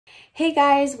Hey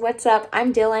guys, what's up?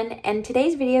 I'm Dylan, and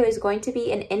today's video is going to be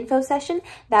an info session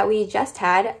that we just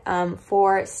had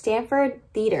for Stanford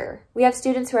Theater. We have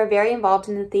students who are very involved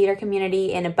in the theater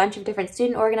community in a bunch of different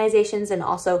student organizations and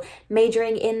also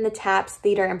majoring in the TAPS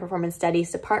Theater and Performance Studies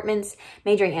departments,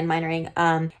 majoring and minoring.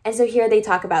 And so here they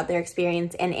talk about their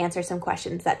experience and answer some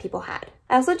questions that people had.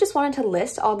 I also just wanted to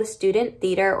list all the student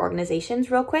theater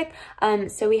organizations real quick.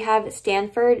 So we have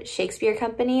Stanford Shakespeare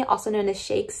Company, also known as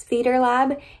Shakes Theater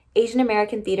Lab, Asian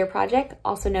American Theater Project,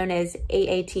 also known as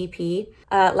AATP,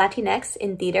 Latinx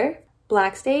in Theater,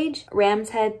 Black Stage,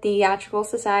 Ram's Head Theatrical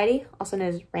Society, also known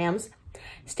as RAMS,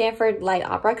 Stanford Light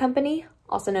Opera Company,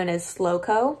 also known as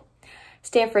SLOCO,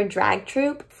 Stanford Drag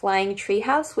Troupe, Flying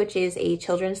Treehouse, which is a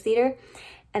children's theater,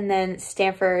 and then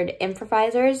Stanford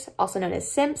Improvisers, also known as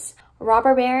SIMPS,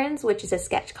 Robber Barrons, which is a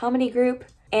sketch comedy group,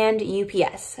 and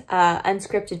UPS,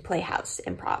 Unscripted Playhouse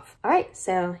Improv. All right,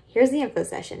 so here's the info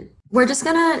session. We're just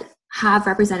gonna have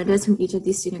representatives from each of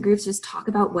these student groups just talk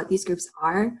about what these groups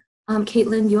are.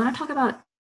 Caitlin, do you wanna talk about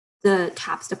the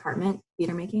TAPS department,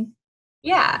 theater making?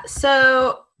 Yeah,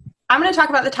 so I'm going to talk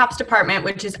about the TAPS department,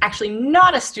 which is actually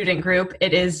not a student group.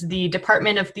 It is the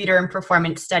Department of Theater and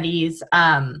Performance Studies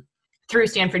through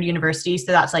Stanford University.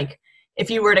 So that's like, if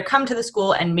you were to come to the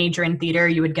school and major in theater,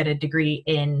 you would get a degree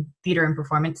in theater and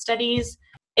performance studies.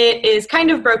 It is kind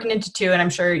of broken into two, and I'm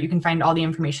sure you can find all the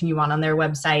information you want on their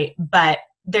website, but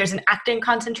there's an acting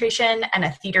concentration and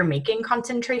a theater making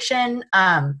concentration.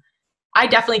 I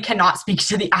definitely cannot speak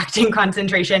to the acting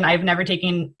concentration. I've never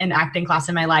taken an acting class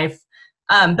in my life.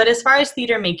 But as far as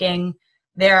theater making,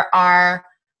 there are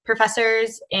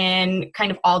professors in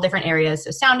kind of all different areas.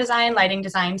 So sound design, lighting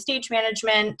design, stage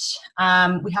management.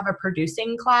 We have a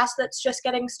producing class that's just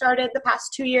getting started the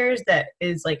past 2 years that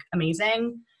is like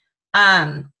amazing.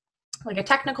 Like a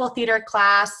technical theater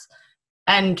class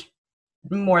and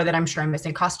more that I'm sure I'm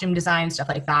missing, costume design, stuff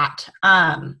like that.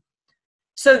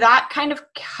 So that kind of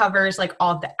covers like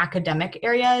all of the academic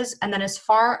areas. And then as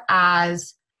far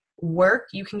as work,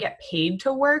 you can get paid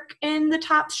to work in the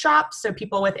TAPS shop. So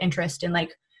people with interest in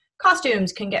like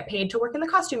costumes can get paid to work in the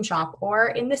costume shop or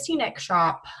in the scenic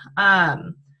shop,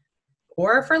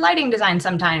 or for lighting design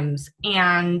sometimes.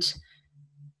 And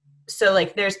so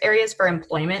like there's areas for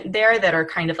employment there that are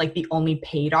kind of like the only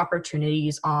paid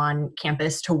opportunities on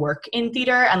campus to work in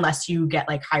theater unless you get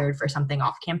like hired for something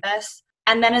off campus.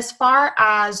 And then as far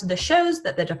as the shows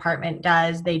that the department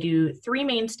does, they do 3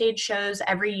 main stage shows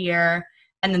every year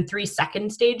and then 3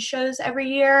 second stage shows every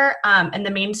year. And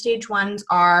the main stage ones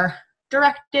are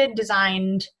directed,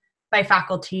 designed by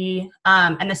faculty.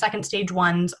 And the second stage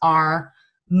ones are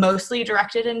mostly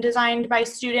directed and designed by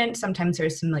students. Sometimes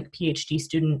there's some like PhD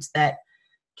students that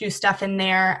do stuff in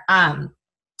there.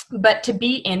 But to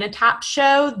be in a TAPS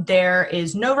show, there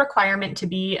is no requirement to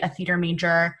be a theater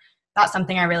major. That's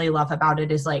something I really love about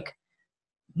it is like,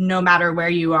 no matter where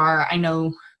you are, I know,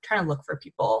 I'm trying to look for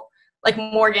people. Like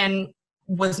Morgan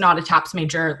was not a TAPS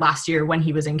major last year when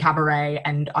he was in cabaret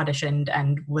and auditioned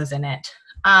and was in it.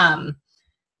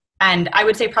 And I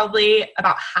would say probably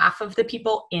about half of the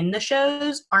people in the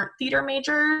shows aren't theater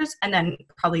majors, and then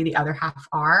probably the other half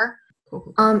are.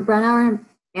 Brenna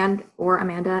and or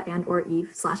Amanda and or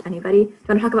Eve / anybody, do you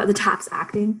wanna talk about the TAPS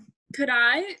acting? Could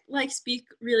I like speak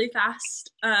really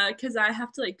fast? Cause I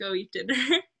have to like go eat dinner.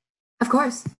 Of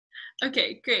course.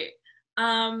 Okay, great.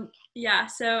 Yeah,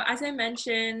 so as I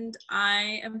mentioned,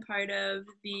 I am part of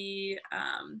the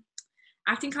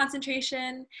acting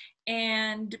concentration,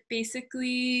 and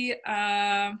basically,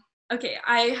 okay,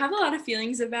 I have a lot of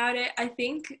feelings about it. I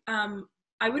think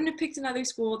I wouldn't have picked another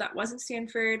school that wasn't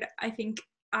Stanford. I think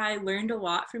I learned a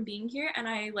lot from being here, and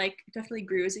I like definitely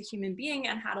grew as a human being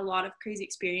and had a lot of crazy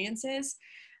experiences.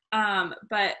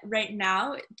 But right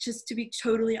now, just to be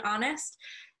totally honest,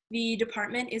 the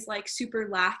department is like super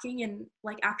lacking in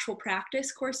like actual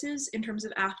practice courses in terms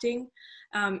of acting,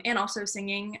 and also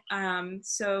singing.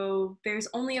 So there's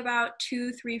only about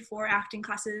 2, 3, 4 acting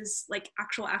classes, like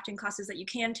actual acting classes that you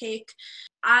can take.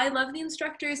 I love the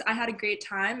instructors. I had a great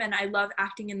time, and I love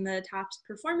acting in the TAPS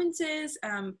performances,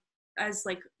 as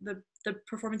like the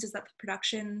performances that the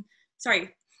production,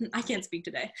 sorry, I can't speak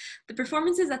today. The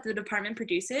performances that the department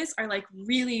produces are like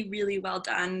really, really well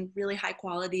done, really high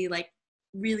quality, like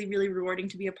really, really rewarding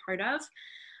to be a part of.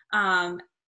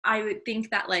 I would think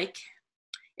that like,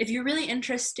 if you're really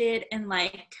interested in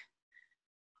like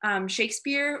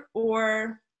Shakespeare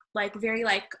or like very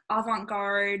like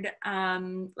avant-garde,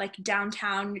 like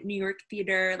downtown New York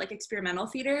theater, like experimental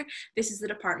theater, this is the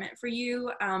department for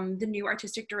you. The new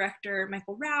artistic director,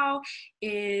 Michael Rao,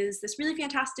 is this really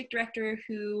fantastic director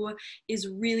who is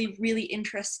really, really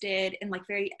interested in like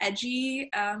very edgy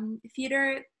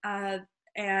theater.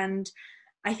 And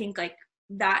I think like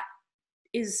that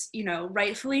is, you know,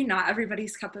 rightfully not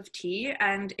everybody's cup of tea.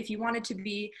 And if you wanted to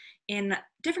be in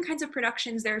different kinds of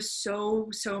productions, there's so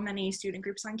many student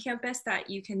groups on campus that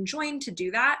you can join to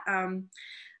do that.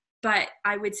 But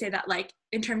I would say that like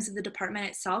in terms of the department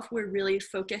itself, we're really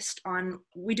focused on,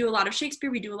 we do a lot of Shakespeare,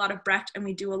 we do a lot of Brecht, and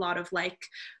we do a lot of like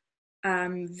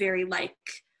very like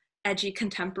edgy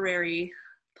contemporary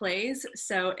plays.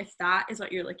 So if that is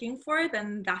what you're looking for,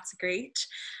 then that's great.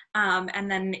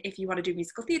 And then if you want to do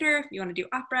musical theater, you want to do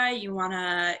opera, you want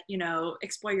to, you know,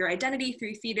 explore your identity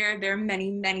through theater, there are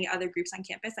many other groups on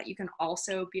campus that you can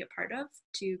also be a part of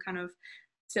to kind of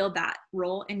fill that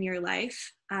role in your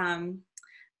life.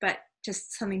 But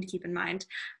just something to keep in mind.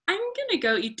 I'm gonna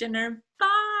go eat dinner.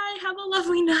 Bye, have a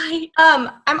lovely night.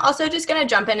 I'm also just going to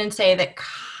jump in and say that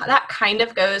that kind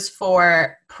of goes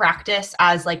for practice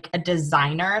as like a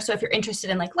designer. So if you're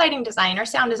interested in like lighting design or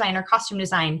sound design or costume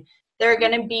design, there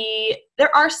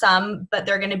are some, but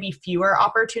there are going to be fewer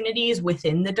opportunities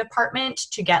within the department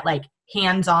to get like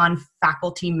hands-on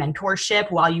faculty mentorship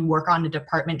while you work on a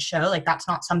department show. Like that's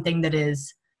not something that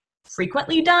is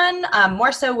frequently done,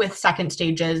 more so with second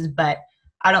stages, but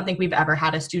I don't think we've ever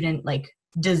had a student like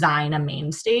design a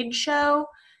main stage show,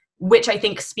 which I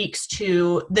think speaks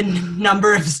to the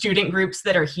number of student groups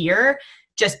that are here,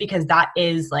 just because that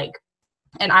is like,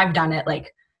 and I've done it,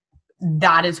 like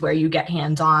that is where you get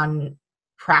hands-on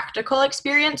practical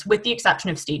experience, with the exception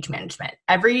of stage management.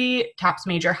 Every TAPS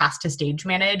major has to stage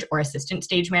manage or assistant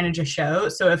stage manage a show.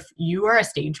 So if you are a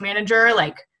stage manager,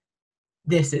 like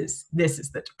this is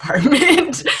the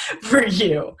department for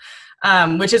you.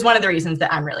 Which is one of the reasons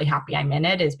that I'm really happy I'm in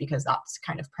it, is because that's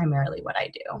kind of primarily what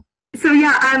I do. So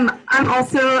yeah, I'm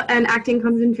also an acting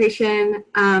concentration,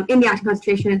 in the acting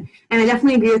concentration, and I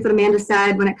definitely agree with what Amanda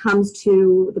said when it comes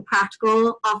to the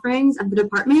practical offerings of the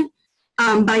department.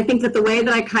 But I think that the way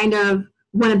that I kind of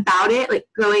went about it, like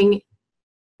going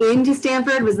into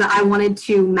Stanford, was that I wanted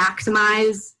to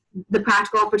maximize the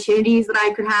practical opportunities that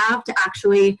I could have to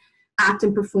actually act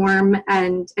and perform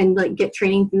and like get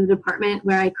training through the department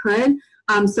where I could.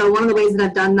 So one of the ways that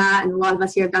I've done that, and a lot of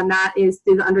us here have done that, is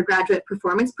through the undergraduate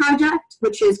performance project,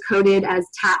 which is coded as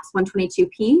TAPS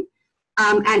 122P.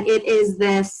 And it is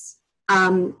this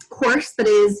course that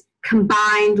is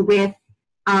combined with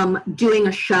doing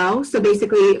a show. So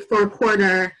basically for a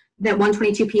quarter that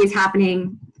 122P is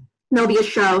happening, there'll be a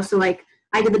show. So like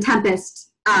I did The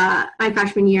Tempest my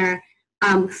freshman year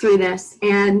through this.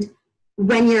 And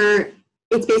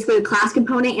it's basically a class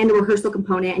component and a rehearsal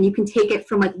component, and you can take it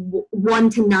from like 1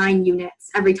 to 9 units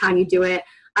every time you do it.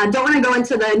 Don't want to go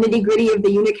into the nitty gritty of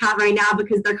the unit count right now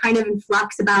because they're kind of in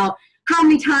flux about how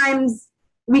many times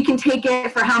we can take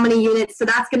it for how many units. So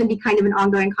that's going to be kind of an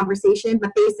ongoing conversation.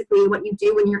 But basically what you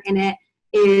do when you're in it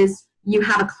is you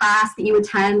have a class that you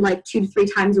attend like 2 to 3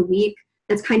 times a week.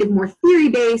 That's kind of more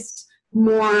theory-based,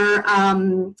 more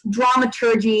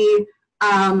dramaturgy.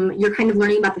 You're kind of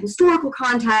learning about the historical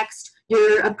context.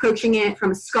 You're approaching it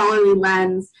from a scholarly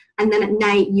lens. And then at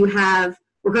night you have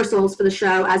rehearsals for the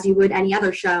show as you would any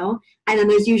other show. And then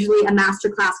there's usually a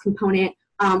masterclass component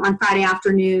on Friday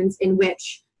afternoons in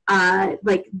which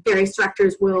like various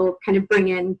directors will kind of bring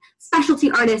in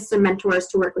specialty artists and mentors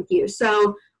to work with you.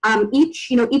 So each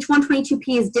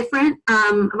 122P is different.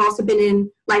 I've also been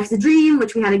in Life's a Dream,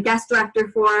 which we had a guest director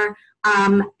for.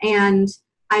 And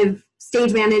I've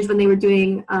stage managed when they were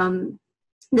doing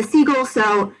The Seagull.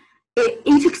 So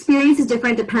each experience is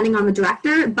different depending on the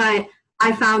director, but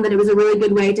I found that it was a really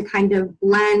good way to kind of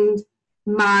blend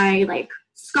my like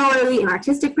scholarly and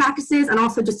artistic practices and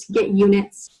also just to get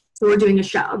units for doing a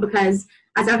show, because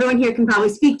as everyone here can probably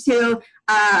speak to,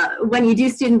 when you do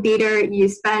student theater, you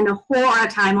spend a whole lot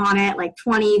of time on it, like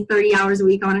 20, 30 hours a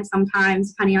week on it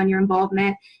sometimes, depending on your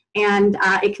involvement. And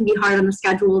it can be hard on the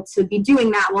schedule to be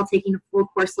doing that while taking a full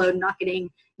course load and not getting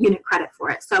unit credit for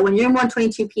it. So when you're in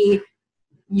 122P,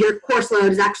 your course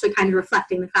load is actually kind of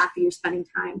reflecting the fact that you're spending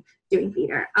time doing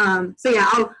theater. So yeah,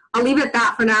 I'll leave it at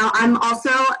that for now. I'm also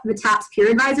the TAPS peer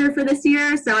advisor for this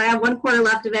year, so I have 1 quarter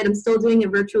left of it. I'm still doing it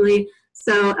virtually.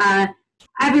 So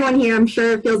everyone here, I'm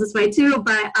sure, feels this way too,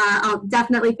 but I'll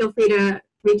definitely feel free to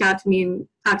reach out to me and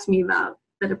talk to me about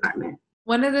the department.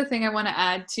 One other thing I want to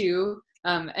add too,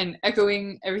 and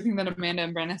echoing everything that Amanda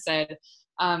and Brenna said,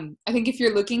 I think if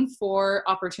you're looking for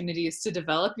opportunities to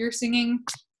develop your singing,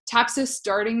 TAPS is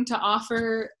starting to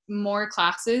offer more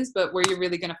classes, but where you're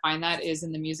really going to find that is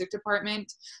in the music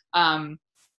department.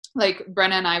 Like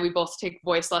Brenna and I, we both take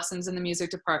voice lessons in the music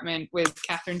department with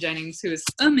Catherine Jennings, who is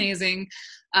amazing.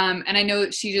 And I know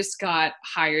that she just got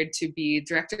hired to be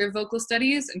director of vocal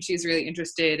studies, and she's really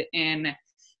interested in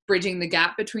bridging the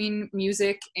gap between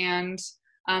music and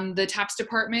the TAPS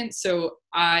department. So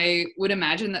I would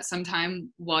imagine that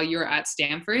sometime while you're at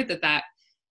Stanford, that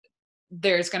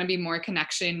there's going to be more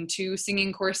connection to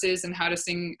singing courses and how to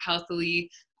sing healthily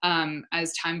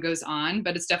as time goes on.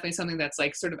 But it's definitely something that's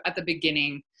like sort of at the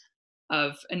beginning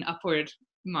of an upward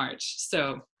march.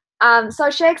 So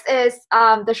Shakes is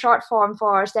the short form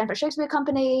for Stanford Shakespeare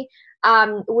Company.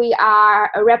 We are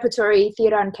a repertory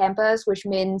theater on campus, which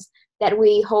means that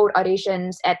we hold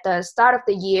auditions at the start of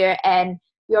the year, and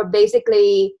you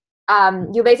basically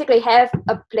have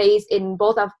a place in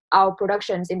both of our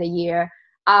productions in the year.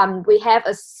 We have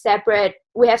separate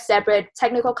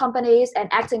technical companies and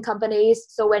acting companies.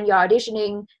 So when you're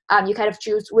auditioning, you kind of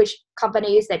choose which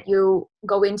companies that you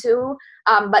go into.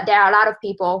 But there are a lot of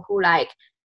people who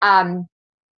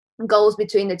goes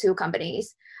between the two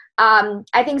companies.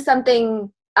 I think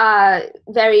something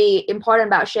very important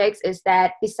about Shakes is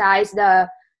that besides the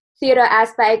theater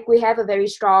aspect, we have a very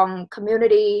strong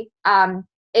community.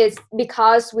 It's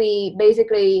because we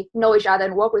basically know each other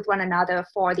and work with one another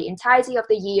for the entirety of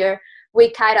the year. We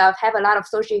kind of have a lot of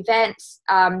social events.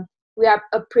 We are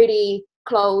a pretty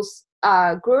close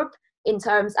group in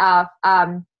terms of,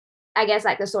 I guess,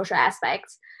 like the social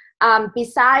aspects.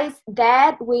 Besides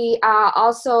that, we are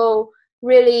also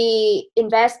really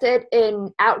invested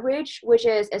in outreach, which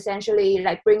is essentially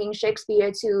like bringing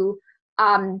Shakespeare to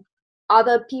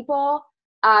other people.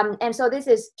 And so this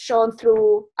is shown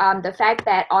through the fact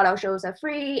that all our shows are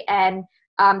free, and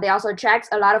they also attract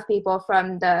a lot of people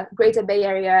from the Greater Bay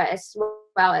Area as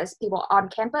well as people on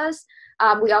campus.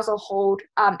 We also hold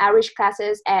outreach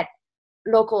classes at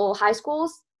local high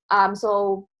schools.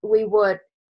 So we would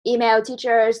email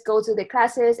teachers, go to the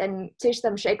classes and teach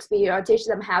them Shakespeare or teach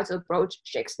them how to approach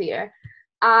Shakespeare.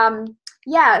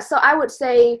 So I would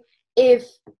say if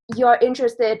you're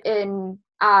interested in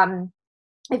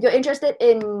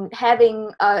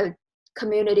having a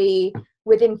community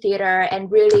within theater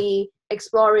and really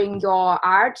exploring your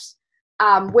arts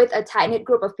with a tight-knit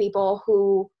group of people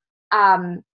who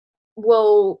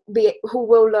will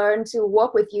learn to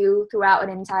work with you throughout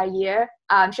an entire year,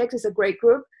 Shakes is a great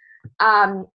group.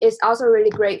 It's also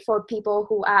really great for people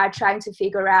who are trying to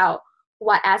figure out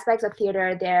what aspects of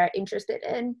theater they're interested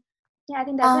in. Yeah, I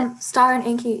think that's it. Star and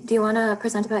Inky, do you want to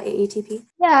present about AATP?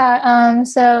 Yeah,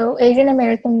 so Asian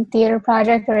American Theater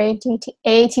Project, or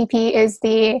AATP, is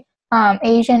the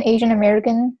Asian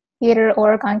American theater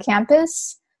org on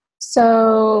campus.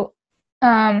 So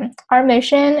our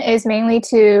mission is mainly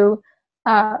to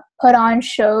put on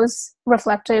shows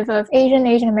reflective of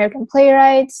Asian American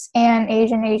playwrights and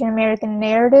Asian American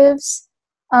narratives.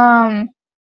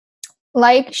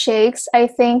 Like Shakes, I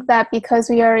think that because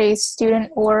we are a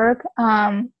student org,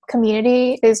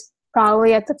 community is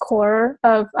probably at the core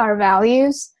of our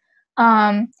values.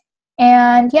 And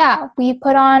yeah, we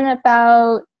put on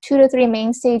about 2 to 3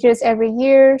 main stages every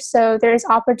year, so there's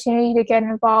opportunity to get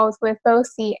involved with both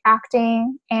the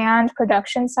acting and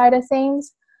production side of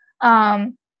things.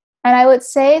 And I would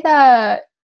say that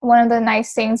one of the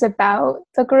nice things about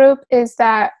the group is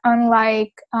that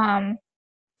unlike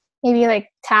maybe like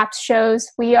TAPS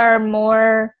shows, we are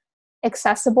more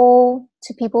accessible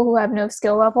to people who have no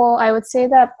skill level. I would say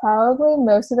that probably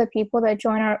most of the people that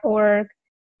join our org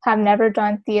have never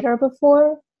done theater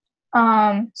before.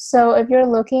 So if you're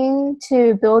looking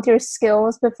to build your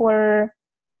skills before,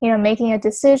 making a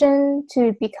decision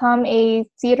to become a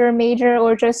theater major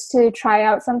or just to try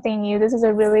out something new, this is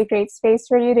a really great space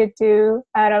for you to do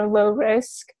at a low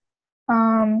risk.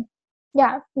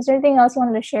 Yeah, is there anything else you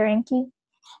wanted to share, Inky?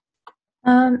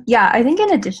 I think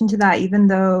in addition to that, even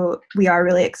though we are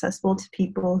really accessible to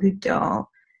people who don't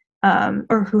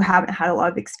or who haven't had a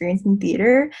lot of experience in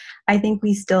theater, I think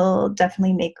we still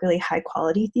definitely make really high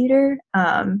quality theater.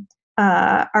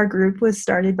 Our group was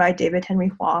started by David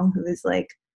Henry Huang, who is like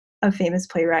a famous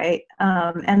playwright,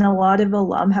 and a lot of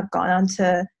alum have gone on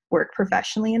to work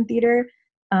professionally in theater.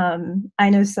 I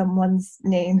know someone's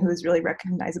name who is really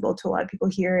recognizable to a lot of people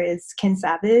here is Ken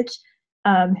Savage,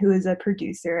 who is a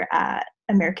producer at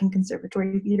American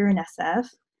Conservatory Theater in SF.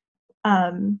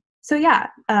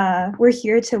 We're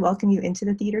here to welcome you into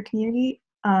the theater community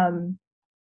and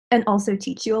also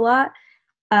teach you a lot.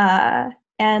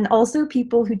 And also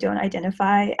people who don't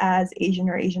identify as Asian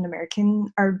or Asian American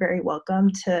are very welcome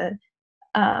to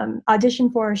audition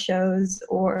for our shows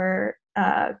or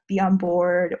be on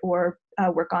board or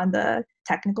work on the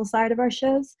technical side of our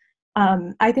shows.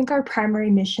 I think our primary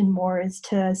mission more is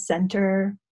to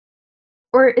center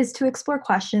or is to explore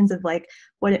questions of like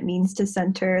what it means to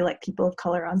center like people of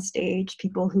color on stage,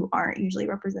 people who aren't usually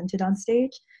represented on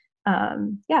stage.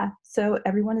 So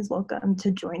everyone is welcome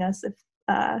to join us if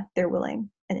they're willing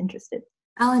and interested.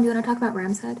 Alan, do you want to talk about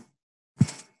Ram's Head?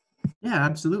 Yeah,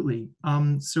 absolutely.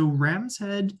 So Ram's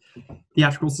Head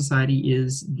Theatrical Society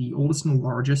is the oldest and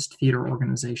largest theater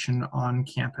organization on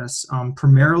campus,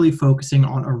 primarily focusing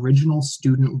on original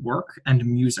student work and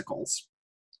musicals.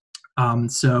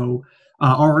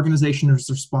 Our organization is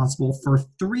responsible for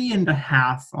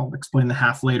 3.5, I'll explain the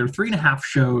half later, 3.5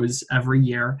 shows every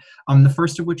year. The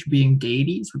first of which being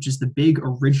Gaieties, which is the big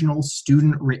original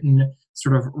student-written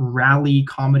sort of rally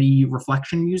comedy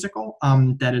reflection musical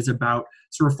that is about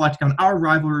reflecting on our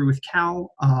rivalry with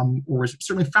Cal, or was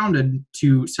certainly founded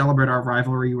to celebrate our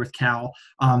rivalry with Cal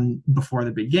before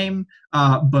the big game,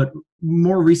 but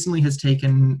more recently has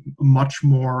taken much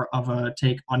more of a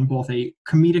take on both a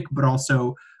comedic but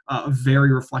also a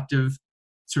very reflective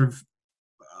sort of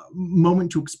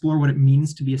moment to explore what it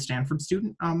means to be a Stanford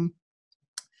student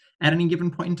at any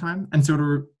given point in time. And so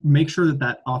to make sure that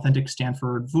that authentic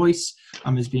Stanford voice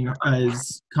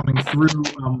is coming through,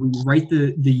 we write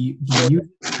the music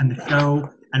and the show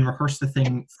and rehearse the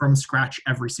thing from scratch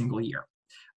every single year.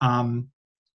 And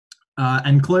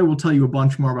Chloe will tell you a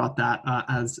bunch more about that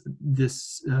as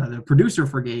the producer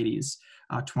for Gaieties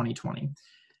 2020.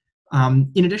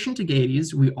 In addition to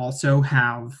Gaieties, we also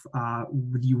have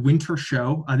the Winter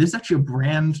Show. This is actually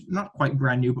a not quite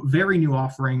brand new, but very new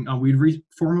offering. We'd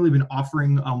formerly been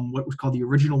offering what was called the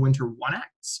Original Winter One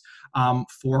Acts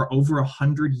for over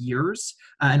 100 years.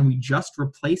 And we just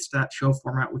replaced that show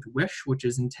format with Wish, which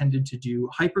is intended to do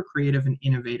hyper creative and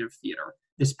innovative theater.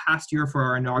 This past year for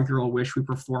our inaugural Wish, we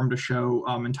performed a show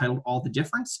entitled All the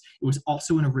Difference. It was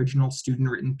also an original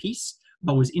student-written piece,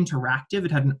 but was interactive.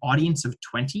 It had an audience of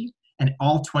 20. And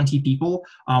all 20 people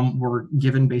were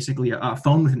given basically a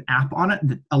phone with an app on it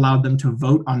that allowed them to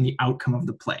vote on the outcome of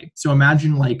the play. So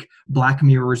imagine like Black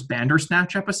Mirror's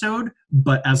Bandersnatch episode,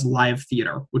 but as live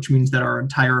theater, which means that our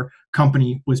entire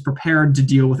company was prepared to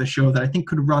deal with a show that I think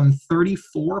could run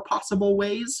 34 possible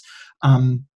ways.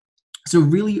 So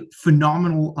really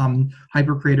phenomenal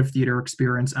hyper creative theater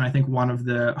experience. And I think one of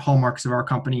the hallmarks of our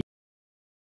company.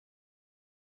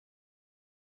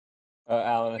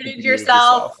 Alan, I think you muted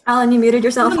yourself. Alan, you muted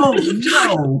yourself. Oh,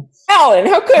 no. Alan,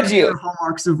 how could you? The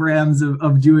hallmarks of Rams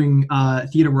of doing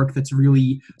theater work that's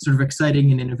really sort of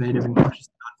exciting and innovative and pushes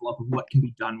the envelope of what can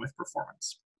be done with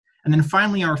performance. And then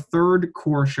finally, our third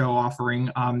core show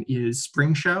offering is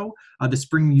Spring Show, the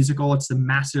spring musical. It's the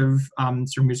massive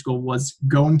spring musical, was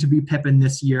going to be Pippin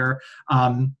this year,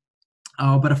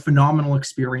 but a phenomenal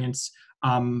experience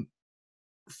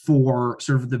for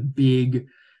sort of the big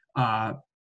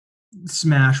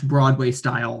smash Broadway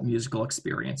style musical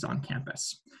experience on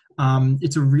campus.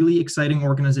 It's a really exciting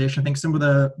organization. I think some of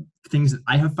the things that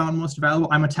I have found most valuable,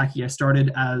 I'm a techie. I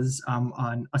started as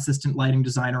an assistant lighting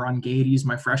designer on Gaieties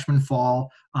my freshman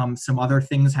fall. Some other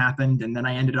things happened, and then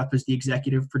I ended up as the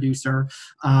executive producer.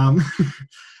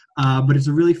 But it's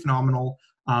a really phenomenal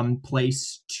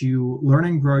place to learn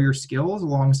and grow your skills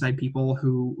alongside people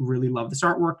who really love this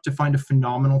artwork, to find a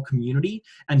phenomenal community,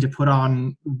 and to put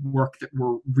on work that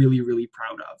we're really, really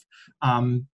proud of.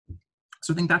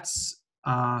 So I think that's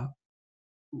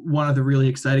one of the really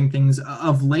exciting things.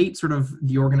 Of late, sort of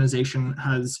the organization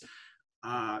has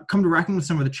come to reckon with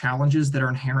some of the challenges that are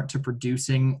inherent to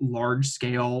producing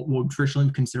large-scale, what would traditionally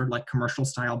be considered like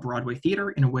commercial-style Broadway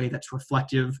theater in a way that's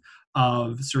reflective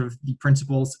of sort of the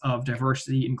principles of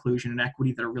diversity, inclusion, and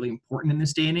equity that are really important in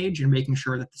this day and age, and making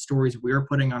sure that the stories we're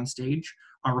putting on stage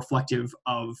are reflective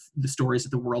of the stories that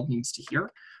the world needs to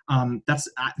hear. That's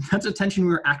a tension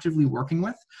we're actively working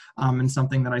with, and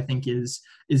something that I think is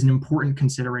an important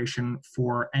consideration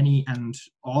for any and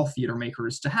all theater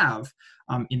makers to have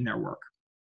in their work.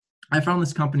 I found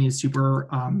this company is super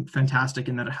fantastic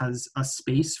in that it has a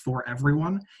space for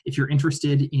everyone. If you're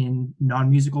interested in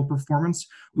non-musical performance,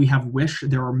 we have Wish.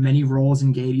 There are many roles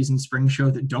in Gaieties and Spring Show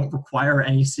that don't require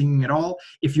any singing at all.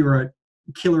 If you're a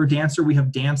killer dancer, we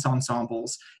have dance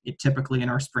ensembles typically in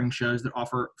our spring shows that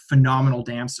offer phenomenal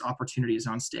dance opportunities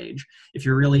on stage. If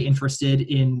you're really interested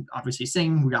in obviously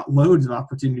singing, we got loads of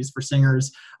opportunities for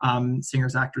singers,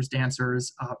 actors,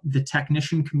 dancers. The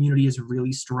technician community is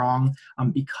really strong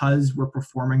because we're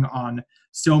performing on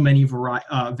so many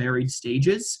varied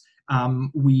stages.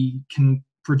 We can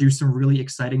produce some really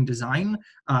exciting design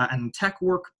and tech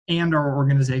work, and our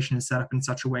organization is set up in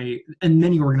such a way, and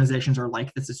many organizations are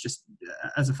like this, is just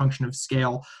as a function of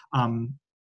scale.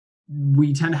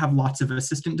 We tend to have lots of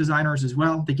assistant designers as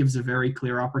well. That gives a very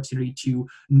clear opportunity to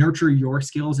nurture your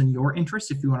skills and your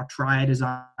interests if you want to try a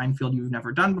design field you've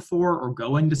never done before, or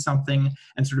go into something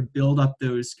and sort of build up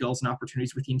those skills and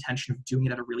opportunities with the intention of doing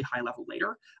it at a really high level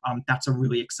later. That's a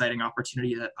really exciting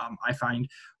opportunity that I find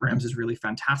RAMS is really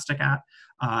fantastic at.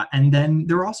 And then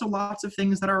there are also lots of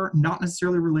things that are not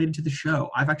necessarily related to the show.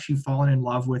 I've actually fallen in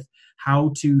love with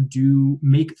how to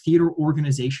make theater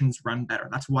organizations run better.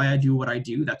 That's why I do what I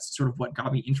do. That's sort of what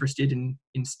got me interested in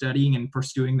studying and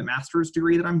pursuing the master's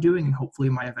degree that I'm doing, and hopefully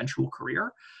my eventual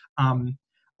career,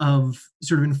 of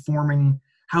sort of informing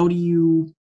how do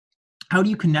you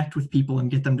connect with people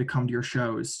and get them to come to your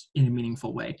shows in a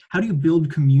meaningful way? How do you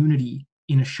build community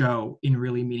in a show in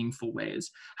really meaningful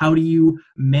ways? How do you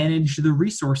manage the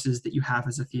resources that you have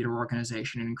as a theater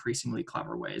organization in increasingly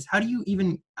clever ways? How do you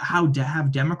even have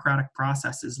democratic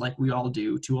processes like we all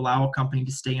do to allow a company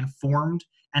to stay informed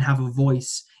and have a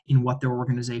voice in what their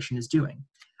organization is doing?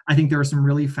 I think there are some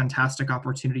really fantastic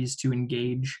opportunities to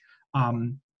engage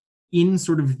in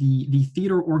sort of the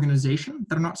theater organization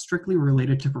that are not strictly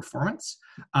related to performance.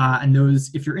 And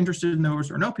those, if you're interested in those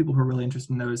or know people who are really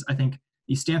interested in those, I think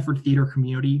the Stanford theater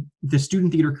community, the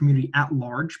student theater community at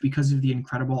large, because of the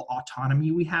incredible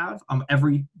autonomy we have,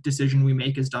 every decision we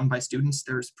make is done by students.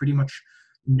 There's pretty much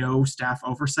no staff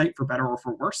oversight, for better or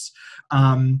for worse.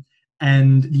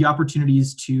 And the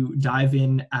opportunities to dive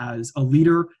in as a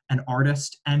leader, an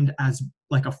artist, and as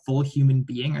like a full human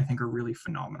being, I think are really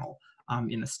phenomenal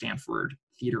in the Stanford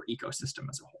theater ecosystem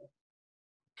as a whole.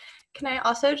 Can I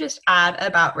also just add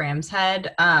about Ram's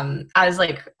Head as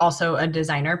like also a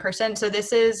designer person? So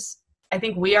this is, I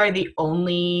think we are the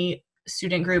only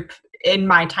student group in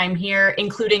my time here,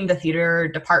 including the theater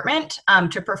department,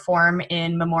 to perform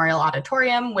in Memorial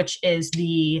Auditorium, which is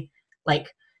the like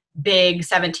big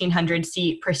 1,700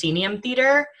 seat proscenium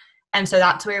theater. And so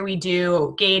that's where we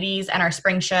do Gaieties and our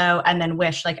spring show, and then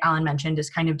Wish, like Alan mentioned, is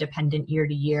kind of dependent year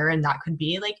to year, and that could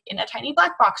be like in a tiny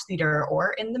black box theater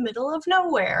or in the middle of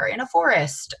nowhere in a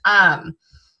forest, kind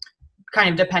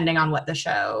of depending on what the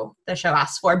show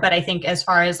asks for. But I think as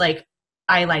far as like,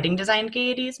 I lighting designed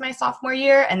Gaieties my sophomore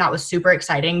year, and that was super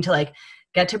exciting to like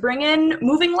get to bring in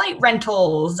moving light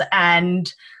rentals and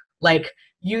like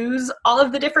use all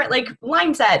of the different like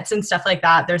line sets and stuff like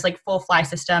that. There's like full fly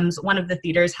systems. One of the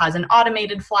theaters has an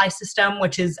automated fly system,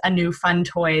 which is a new fun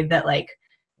toy that like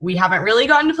we haven't really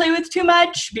gotten to play with too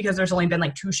much because there's only been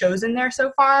like 2 shows in there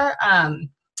so far.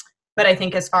 But I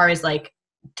think as far as like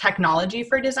technology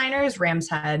for designers, Ram's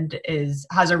Head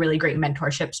has a really great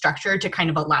mentorship structure to kind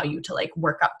of allow you to like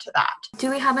work up to that. Do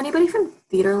we have anybody from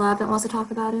Theater Lab that wants to talk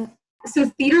about it? So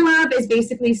Theater Lab is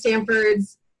basically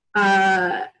Stanford's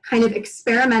kind of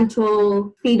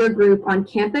experimental theater group on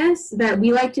campus that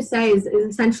we like to say is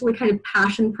essentially kind of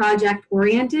passion project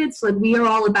oriented. So like we are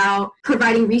all about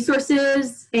providing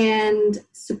resources and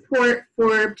support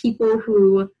for people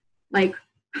who like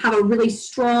have a really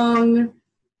strong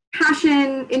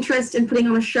passion, interest in putting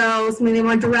on a show, something they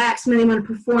want to direct, something they want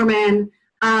to perform in.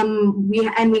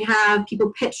 We have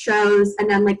people pitch shows, and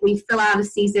then like we fill out a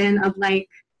season of like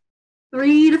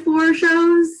 3 to 4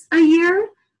 shows a year.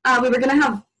 We were going to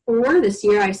have 4 this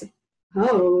year, I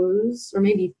suppose, or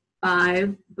maybe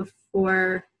 5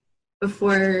 before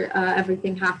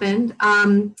everything happened.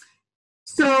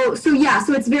 So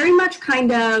it's very much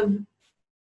kind of,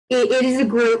 it is a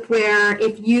group where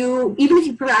even if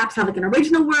you perhaps have like an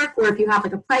original work, or if you have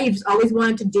like a play you've just always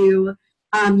wanted to do,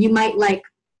 you might like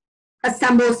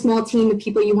assemble a small team of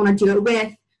people you want to do it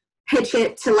with, pitch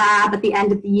it to lab at the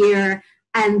end of the year,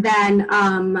 and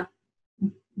then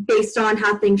based on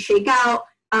how things shake out,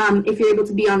 if you're able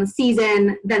to be on the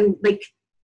season, then like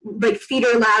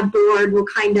Theater Lab board will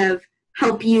kind of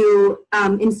help you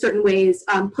in certain ways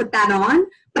put that on.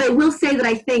 But I will say that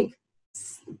I think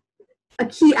a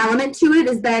key element to it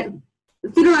is that the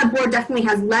Theater Lab board definitely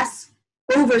has less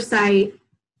oversight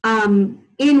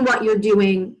in what you're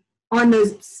doing on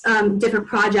those different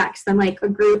projects than like a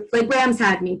group like Rams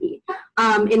had maybe,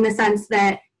 in the sense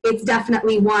that it's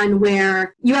definitely one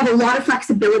where you have a lot of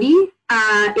flexibility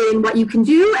in what you can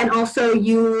do, and also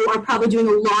you are probably doing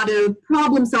a lot of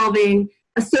problem solving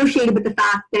associated with the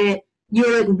fact that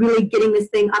you're like really getting this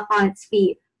thing up on its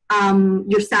feet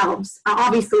yourselves,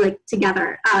 obviously like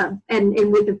together, and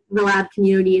with the lab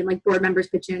community and like board members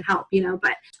pitch in and help,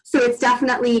 but so it's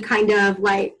definitely kind of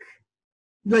like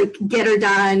get her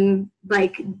done,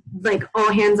 like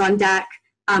all hands on deck,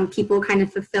 people kind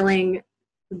of fulfilling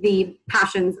the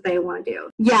passions they want to do.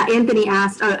 Yeah, Anthony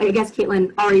asked, I guess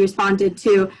Caitlin already responded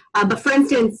too, but for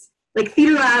instance, like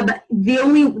Theater Lab,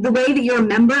 the way that you're a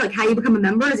member, like how you become a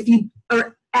member is if you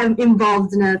are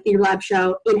involved in a Theater Lab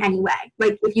show in any way.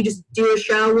 Like if you just do a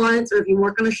show once or if you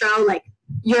work on a show, like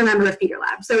you're a member of Theater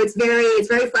Lab. So it's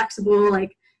very flexible,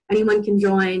 like anyone can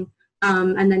join,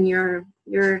 and then you're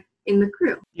in the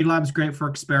crew. Theater Lab's great for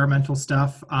experimental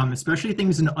stuff, especially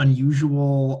things in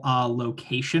unusual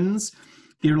locations.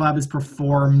 Theater Lab is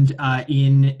performed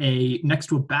next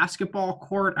to a basketball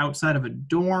court, outside of a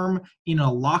dorm, in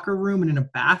a locker room, and in a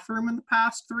bathroom in the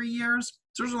past 3 years.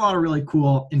 So there's a lot of really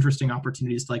cool, interesting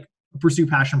opportunities to like pursue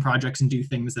passion projects and do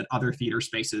things that other theater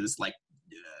spaces like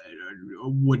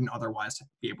wouldn't otherwise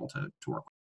be able to work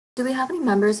with. Do we have any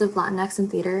members of Latinx in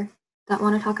theater that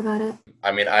want to talk about it?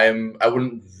 I mean, I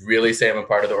wouldn't really say I'm a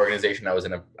part of the organization. I was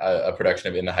in a production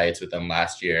of In the Heights with them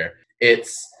last year.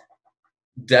 It's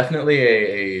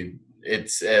definitely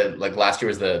like last year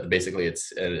was basically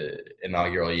its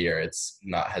inaugural year.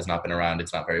 Has not been around.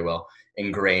 It's not very well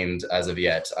ingrained as of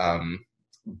yet.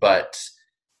 But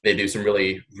they do some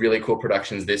really, really cool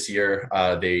productions this year.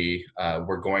 They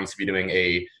were going to be doing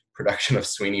a production of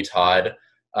Sweeney Todd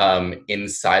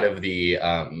inside of the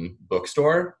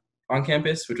bookstore on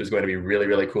campus, which was going to be really,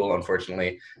 really cool.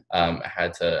 Unfortunately,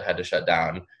 had to shut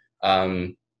down.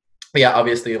 But yeah,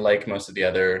 obviously, like most of the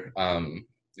other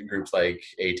groups like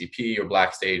AATP or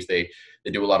Black Stage, they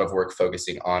do a lot of work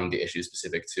focusing on the issues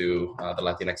specific to the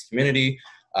Latinx community.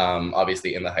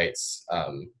 Obviously, In the Heights,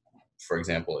 for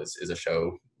example, is a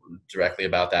show directly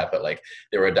about that, but like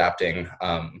they were adapting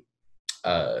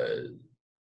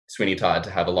Sweeney Todd to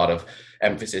have a lot of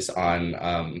emphasis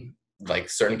on like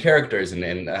certain characters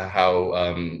and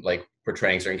how like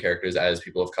portraying certain characters as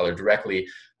people of color directly,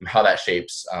 how that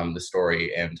shapes the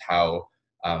story, and how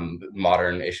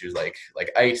modern issues like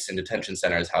ICE and detention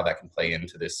centers, how that can play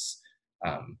into this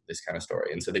kind of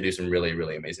story. And so they do some really,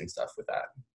 really amazing stuff with that.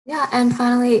 Yeah, and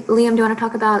finally, Liam, do you want to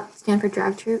talk about Stanford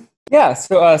Drag Troupe? Yeah,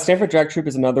 so Stanford Drag Troupe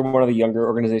is another one of the younger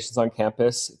organizations on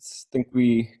campus. I think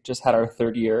we just had our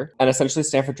 3rd year. And essentially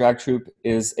Stanford Drag Troupe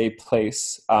is a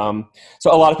place. So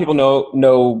a lot of people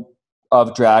know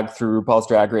of drag through RuPaul's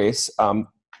Drag Race, kind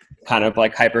of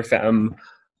like hyper femme,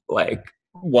 like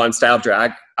one style of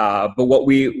drag. But what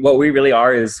we really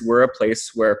are is we're a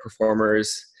place where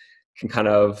performers can kind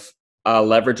of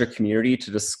leverage a community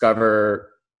to discover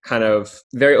kind of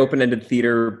very open-ended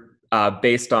theater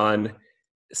based on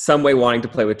some way wanting to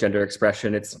play with gender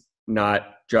expression. It's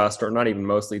not just, or not even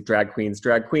mostly, drag queens,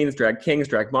 drag kings,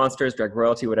 drag monsters, drag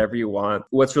royalty, whatever you want.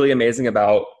 What's really amazing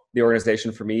about the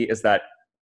organization for me is that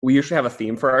we usually have a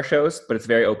theme for our shows, but it's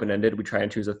very open-ended. We try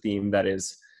and choose a theme that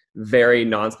is very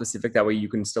non-specific. That way you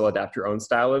can still adapt your own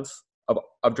style of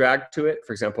drag to it.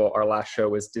 For example, our last show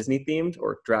was Disney themed,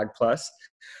 or Drag Plus.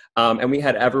 And we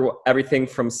had everything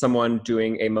from someone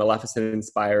doing a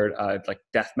Maleficent-inspired like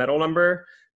death metal number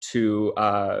to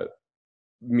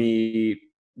me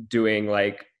doing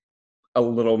like a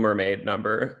Little Mermaid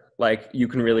number. Like you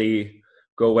can really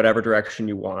go whatever direction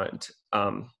you want.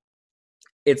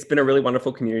 It's been a really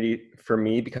wonderful community for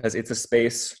me because it's a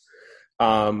space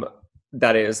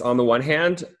that is, on the one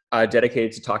hand,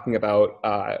 dedicated to talking about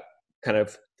kind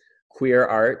of queer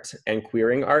art and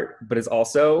queering art, but is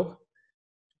also,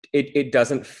 it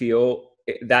doesn't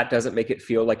make it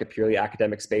feel like a purely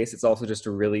academic space. It's also just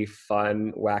a really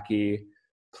fun, wacky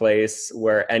place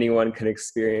where anyone can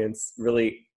experience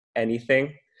really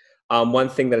anything. One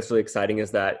thing that is really exciting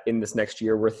is that in this next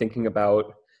year, we're thinking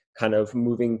about kind of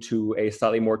moving to a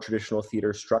slightly more traditional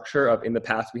theater structure of, in the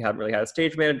past, we haven't really had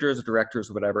stage managers or directors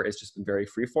or whatever. It's just been very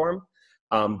freeform.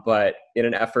 But in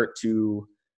an effort to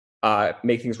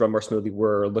make things run more smoothly,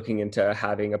 we're looking into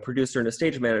having a producer and a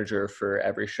stage manager for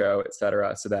every show, et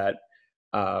cetera, so that,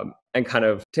 and kind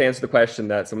of to answer the question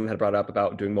that someone had brought up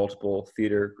about doing multiple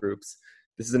theater groups,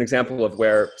 this is an example of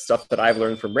where stuff that I've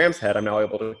learned from Ram's Head, I'm now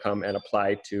able to come and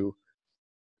apply to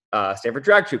Stanford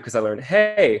Drag Troupe, because I learned,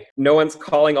 hey, no one's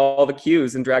calling all the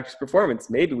cues in drag performance.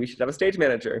 Maybe we should have a stage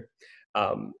manager.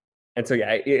 And so,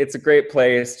 yeah, it's a great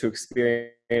place to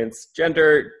experience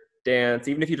gender, dance,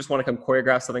 even if you just want to come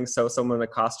choreograph something, sew someone in a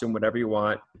costume, whatever you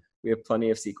want. We have plenty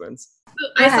of sequence.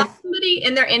 I saw somebody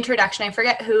in their introduction, I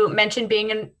forget who, mentioned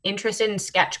being interested in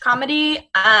sketch comedy.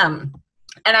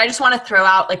 And I just want to throw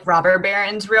out like Robber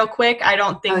Barrons real quick. I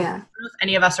don't think if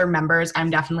any of us are members. I'm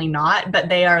definitely not, but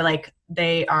they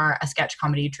are a sketch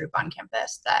comedy troupe on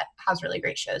campus that has really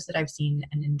great shows that I've seen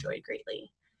and enjoyed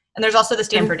greatly. And there's also the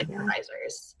Stanford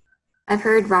Improvisers. I've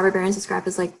heard Robert Barrons described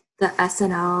as like the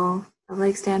SNL of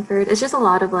like Stanford. It's just a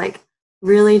lot of like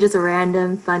really just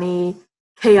random, funny,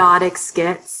 chaotic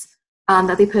skits.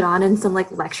 that they put on in some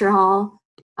like lecture hall.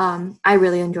 I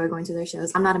really enjoy going to their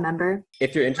shows. I'm not a member.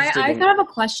 If you're interested, I kind of have a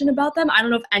question about them. I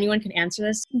don't know if anyone can answer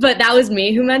this, but that was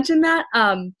me who mentioned that.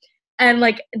 And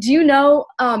like, do you know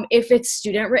if it's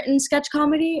student written sketch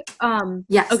comedy?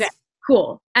 Yes. Okay,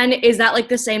 cool. And is that like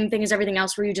the same thing as everything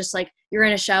else, where you just like you're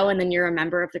in a show and then you're a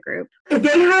member of the group? If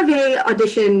they have a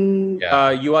audition.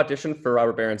 You auditioned for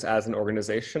Robert Barrons as an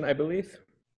organization, I believe.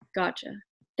 Gotcha.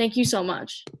 Thank you so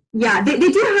much. Yeah, they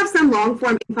do have some long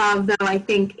form improv though, I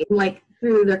think, in like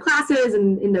through their classes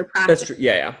and in their practice. That's true.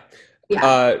 Yeah.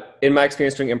 In my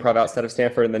experience doing improv outside of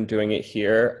Stanford and then doing it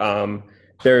here,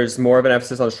 there's more of an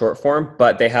emphasis on short form,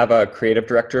 but they have a creative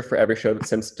director for every show that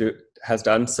Simps has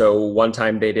done. So one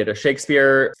time they did a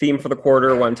Shakespeare theme for the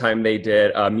quarter. One time they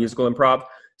did a musical improv.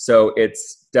 So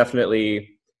it's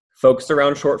definitely focused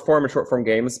around short form and short form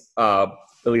games, at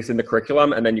least in the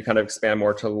curriculum. And then you kind of expand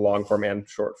more to long form and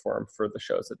short form for the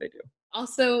shows that they do.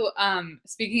 Also,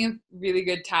 speaking of really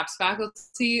good TAPS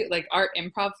faculty, like our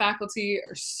improv faculty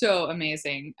are so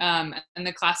amazing. And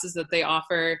the classes that they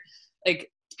offer,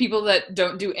 like people that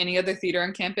don't do any other theater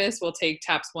on campus will take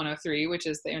TAPS 103, which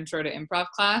is the intro to improv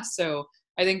class. So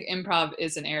I think improv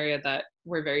is an area that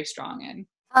we're very strong in.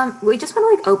 We just want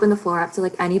to like open the floor up to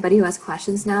like anybody who has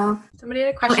questions now. Somebody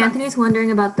had a question. Anthony's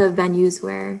wondering about the venues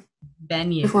where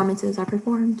performances are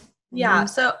performed. Yeah,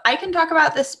 so I can talk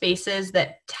about the spaces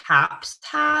that TAPS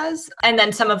has, and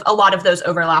then a lot of those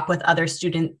overlap with other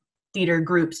student theater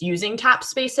groups using TAPS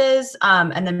spaces,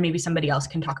 and then maybe somebody else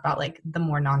can talk about like the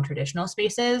more non-traditional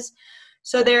spaces.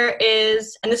 So there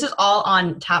is, and this is all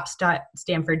on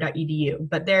taps.stanford.edu,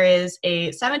 but there is a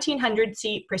 1,700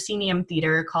 seat proscenium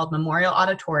theater called Memorial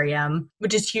Auditorium,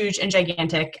 which is huge and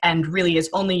gigantic and really is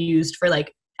only used for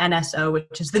like NSO,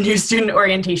 which is the new student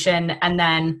orientation. And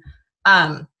then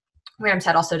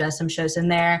Ramshead also does some shows in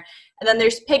there. And then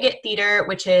there's Piggott Theater,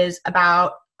 which is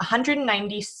about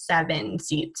 197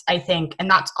 seats, I think. And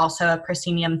that's also a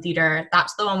proscenium theater.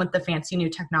 That's the one with the fancy new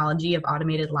technology of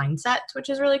automated line sets, which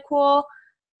is really cool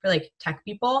for like tech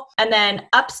people. And then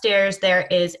upstairs, there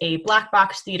is a black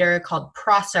box theater called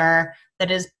Prosser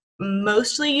that is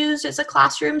mostly used as a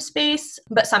classroom space,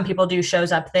 but some people do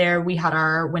shows up there. We had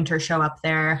our winter show up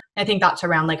there. I think that's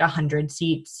around like 100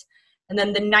 seats. And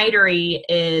then the Nightery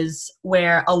is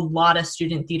where a lot of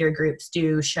student theater groups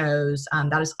do shows.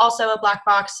 That is also a black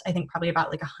box, I think probably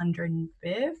about like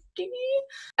 150.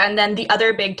 And then the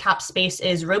other big TAP space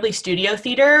is Robley Studio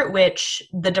Theater, which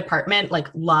the department like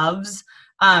loves.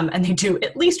 And they do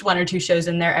at least 1 or 2 shows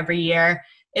in there every year.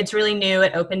 It's really new.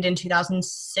 It opened in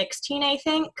 2016, I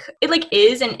think. It like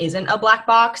is and isn't a black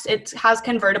box. It has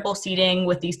convertible seating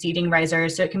with these seating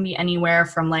risers. So it can be anywhere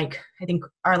from like, I think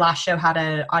our last show had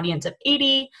an audience of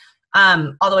 80,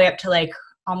 all the way up to like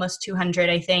almost 200,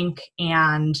 I think.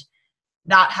 And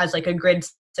that has like a grid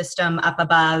system up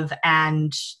above.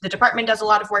 And the department does a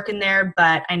lot of work in there,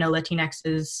 but I know Latinx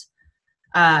is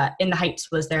in the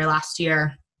Heights was there last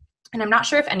year. And I'm not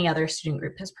sure if any other student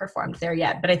group has performed there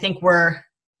yet, but I think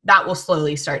that will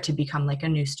slowly start to become like a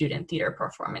new student theater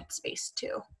performance space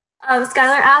too.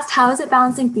 Skylar asked, how is it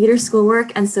balancing theater,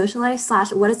 schoolwork, and social life /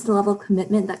 what is the level of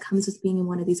commitment that comes with being in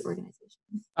one of these organizations?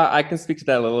 I can speak to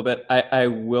that a little bit. I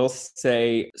will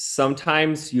say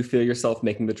sometimes you feel yourself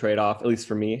making the trade-off, at least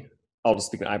for me. I'll just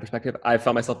speak in my perspective. I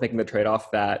found myself making the trade-off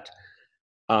that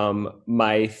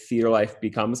my theater life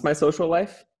becomes my social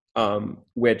life,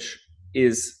 which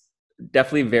is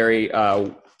definitely very...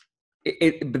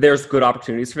 there's good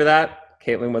opportunities for that.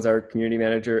 Caitlin was our community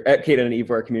manager. Caitlin and Eve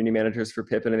were our community managers for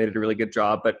Pippin, and they did a really good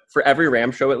job. But for every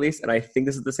RAM show, at least, and I think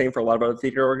this is the same for a lot of other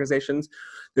theater organizations,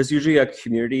 there's usually a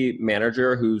community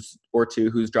manager whose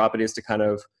job it is to kind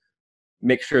of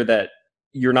make sure that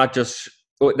you're not just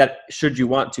that should you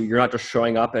want to, you're not just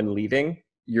showing up and leaving.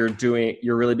 You're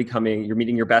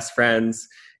meeting your best friends.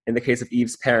 In the case of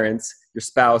Eve's parents, your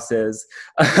spouses,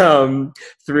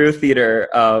 through theater.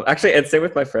 Actually, and same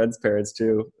with my friend's parents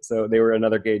too. So they were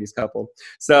another Gades couple.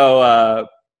 So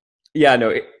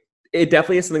it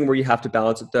definitely is something where you have to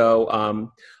balance it though.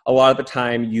 A lot of the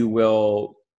time you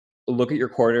will look at your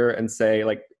quarter and say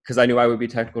like, because I knew I would be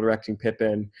technical directing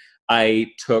Pippin, I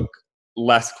took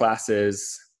less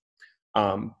classes.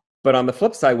 But on the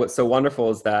flip side, what's so wonderful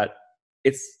is that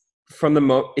it's,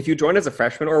 if you join as a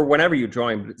freshman or whenever you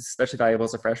join, but it's especially valuable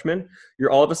as a freshman,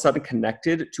 you're all of a sudden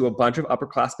connected to a bunch of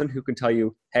upperclassmen who can tell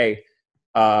you, hey,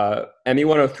 ME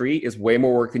 103 is way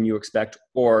more work than you expect,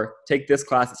 or take this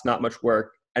class, it's not much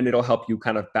work, and it'll help you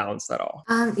kind of balance that all.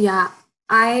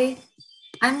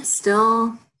 I'm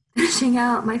still finishing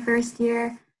out my first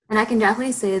year, and I can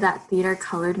definitely say that theater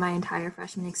colored my entire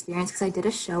freshman experience because I did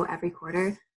a show every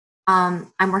quarter.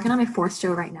 I'm working on my 4th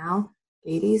show right now.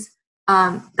 80s.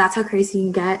 That's how crazy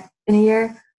you can get in a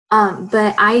year.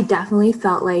 But I definitely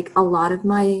felt like a lot of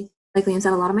my, like Liam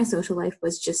said, a lot of my social life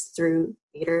was just through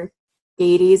theater.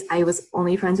 Gaities, I was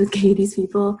only friends with Gaities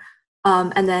people.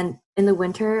 And then in the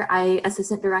winter, I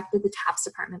assistant directed the TAPS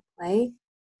department play.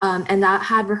 And that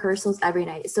had rehearsals every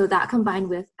night. So that combined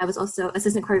with, I was also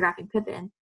assistant choreographing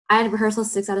Pippin. I had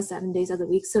rehearsals 6 out of 7 days of the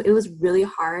week. So it was really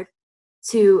hard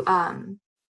to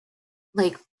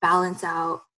like balance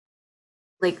out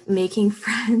like making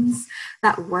friends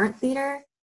that weren't theater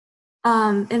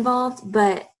involved.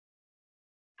 But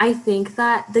I think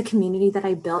that the community that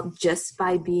I built just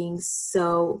by being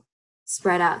so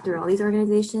spread out through all these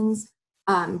organizations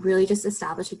really just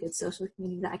established a good social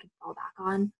community that I could fall back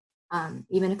on,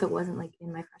 even if it wasn't like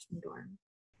in my freshman dorm.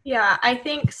 Yeah, I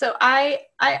think so. I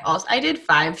did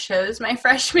 5 shows my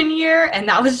freshman year, and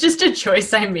that was just a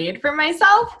choice I made for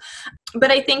myself. But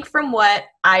I think from what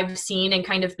I've seen and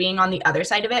kind of being on the other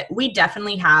side of it, we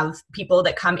definitely have people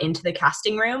that come into the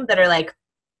casting room that are like,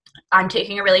 I'm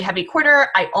taking a really heavy quarter.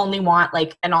 I only want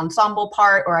like an ensemble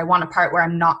part, or I want a part where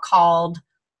I'm not called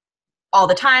all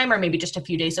the time, or maybe just a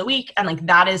few days a week. And like,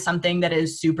 that is something that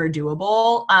is super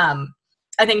doable.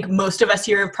 I think most of us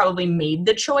here have probably made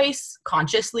the choice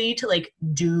consciously to like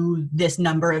do this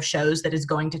number of shows that is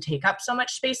going to take up so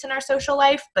much space in our social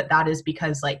life. But that is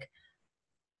because like,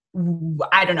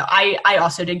 I don't know. I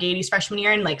also did Gaities freshman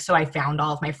year, and like, so I found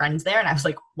all of my friends there, and I was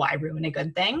like, why ruin a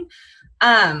good thing?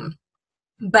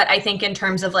 But I think in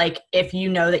terms of like, if you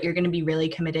know that you're going to be really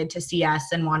committed to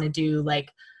CS and want to do like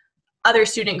other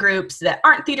student groups that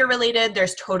aren't theater related,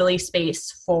 there's totally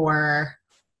space for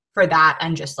that,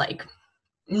 and just like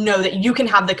know that you can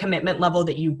have the commitment level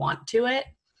that you want to it.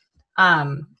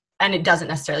 And it doesn't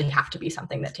necessarily have to be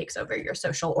something that takes over your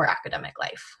social or academic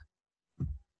life.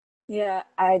 Yeah,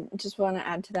 I just want to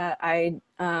add to that. I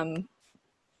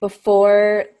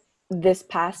before this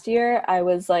past year, I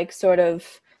was like sort of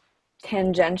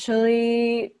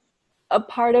tangentially a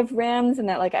part of RAMS, and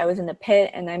that like I was in the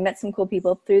pit and I met some cool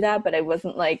people through that, but I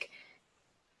wasn't like,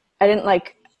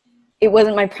 it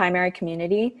wasn't my primary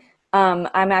community. I'm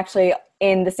actually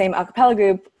in the same a cappella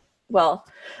group,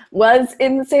 was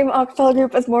in the same a cappella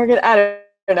group as Morgan. I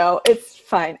don't know, it's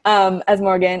fine, as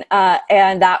Morgan,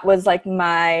 and that was like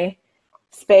my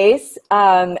space,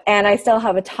 and I still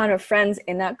have a ton of friends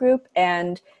in that group.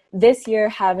 And this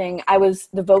year I was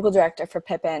the vocal director for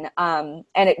Pippin, and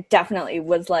it definitely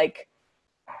was like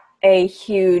a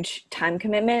huge time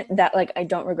commitment that like I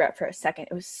don't regret for a second.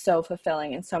 It was so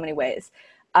fulfilling in so many ways,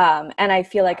 and I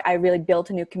feel like I really built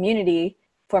a new community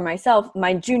for myself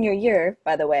my junior year,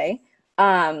 by the way,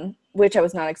 which I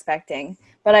was not expecting.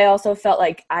 But I also felt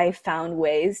like I found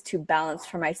ways to balance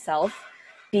for myself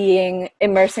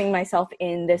immersing myself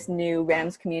in this new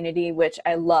RAMS community, which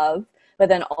I love, but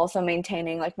then also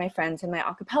maintaining like my friends in my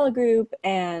a cappella group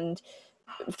and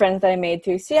friends that I made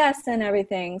through CS and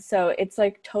everything. So it's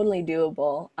like totally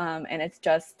doable, and it's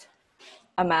just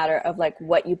a matter of like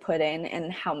what you put in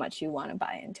and how much you want to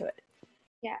buy into it.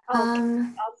 Yeah.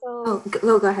 Go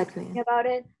ahead, Queen. About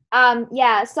it.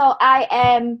 Yeah. So I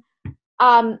am.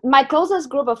 My closest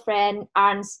group of friends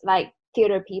aren't like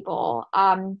theater people.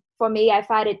 For me, I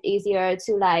find it easier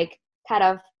to like kind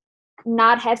of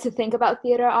not have to think about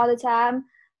theater all the time.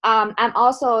 I'm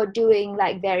also doing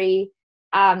like a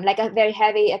very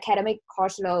heavy academic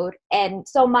course load, and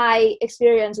so my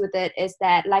experience with it is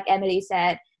that, like Emily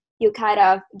said, you kind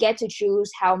of get to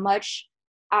choose how much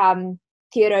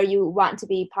theater you want to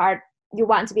be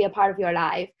a part of your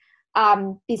life.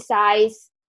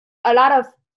 Besides, a lot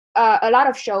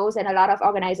of shows and a lot of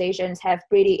organizations have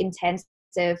pretty intensive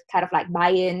kind of like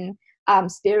buy-in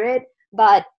spirit.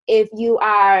 But if you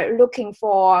are looking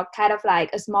for kind of like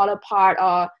a smaller part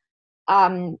or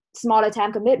smaller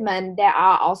time commitment, there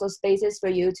are also spaces for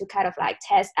you to kind of like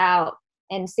test out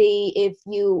and see if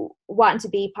you want to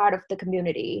be part of the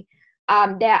community.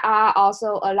 There are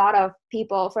also a lot of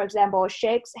people, for example,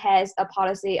 Shakes has a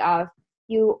policy of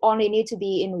you only need to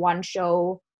be in one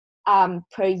show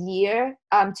per year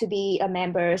to be a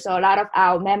member. So a lot of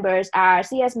our members are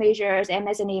CS majors,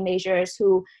 MSNE majors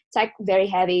who take very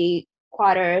heavy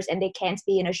quarters and they can't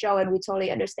be in a show, and we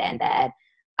totally understand that.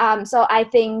 So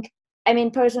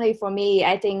personally for me,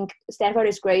 I think Stanford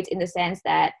is great in the sense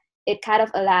that it kind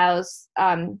of allows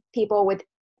people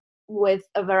with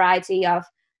a variety of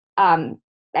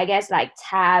I guess like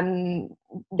time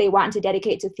they want to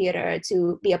dedicate to theater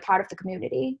to be a part of the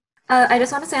community. I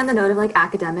just want to say on the note of like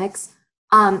academics,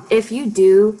 if you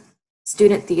do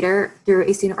student theater through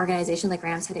a student organization like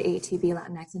RAMS had AATP,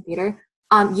 Latinx, and theater,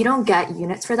 you don't get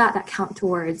units for that count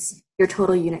towards your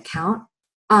total unit count,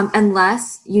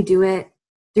 unless you do it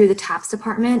through the TAPS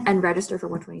department and register for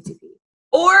 122P.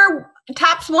 Or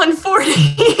TAPS 140.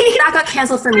 That got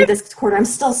canceled for me this quarter. I'm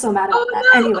still so mad about that.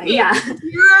 No. Anyway, Okay. yeah.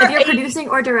 If you're producing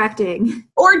or directing.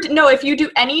 Or no, if you do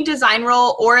any design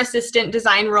role or assistant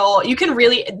design role, you can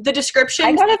really, the description.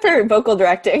 I got it for vocal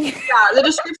directing. Yeah, the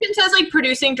description says like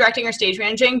producing, directing, or stage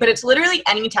managing, but it's literally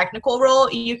any technical role.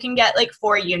 You can get like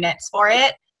 4 units for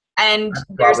it. And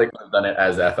I probably could have done it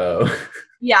as FO.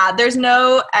 yeah, there's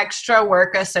no extra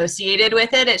work associated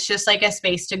with it. It's just like a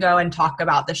space to go and talk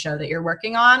about the show that you're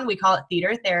working on. We call it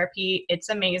theater therapy. It's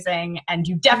amazing, and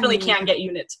you definitely can get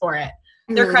units for it.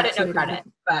 They're credit, no credit,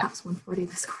 but TAPS 140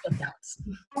 this quarter.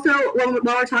 Also,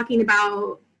 while we're talking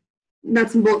about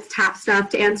nuts and bolts TAP stuff,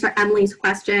 to answer Emily's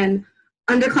question,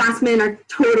 underclassmen are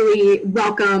totally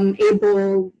welcome,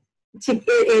 able to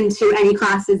get into any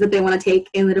classes that they want to take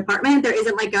in the department. There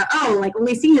isn't like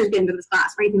only seniors get into this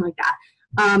class or anything like that.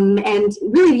 And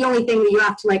really the only thing that you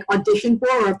have to like audition for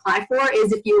or apply for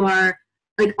is if you are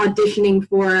like auditioning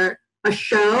for a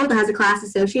show that has a class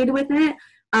associated with it.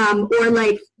 Or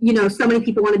like, so many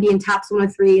people want to be in TAPS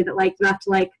 103 that like you have to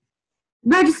like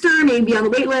register, maybe be on the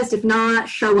wait list. If not,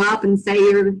 show up and say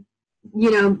you're,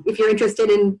 if you're interested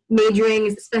in majoring,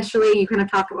 especially you kind of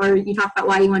talk about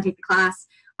why you want to take the class.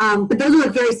 But those are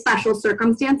like very special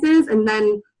circumstances. And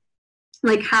then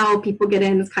like how people get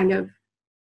in is kind of,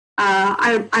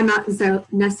 I'm not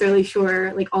necessarily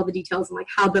sure like all the details and like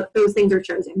how those things are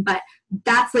chosen, but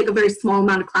that's like a very small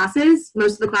amount of classes.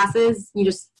 Most of the classes, you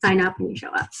just sign up and you show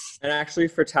up. And actually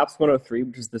for TAPS 103,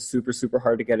 which is the super, super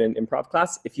hard to get in improv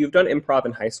class, if you've done improv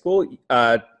in high school,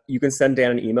 you can send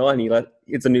Dan an email and he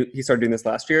started doing this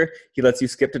last year. He lets you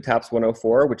skip to TAPS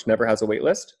 104, which never has a wait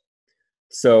list.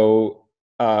 So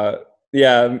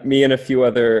me and a few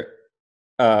other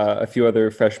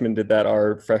freshmen did that.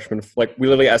 Our freshmen, like we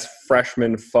literally as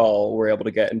freshmen fall, were able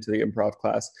to get into the improv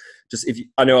class. Just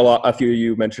I know a few of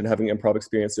you mentioned having improv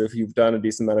experience. So if you've done a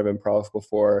decent amount of improv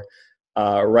before,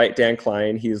 write Dan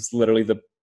Klein. He's literally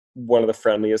one of the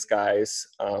friendliest guys.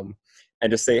 And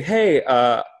just say, hey,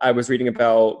 I was reading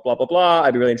about blah, blah, blah.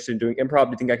 I'd be really interested in doing improv.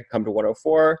 Do you think I could come to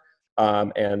 104?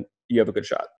 And you have a good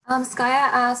shot. Skya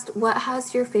asked, what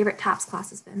has your favorite TAPS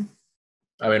classes been?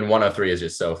 I mean, 103 is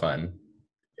just so fun.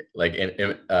 Like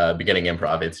in beginning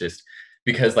improv, it's just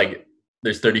because like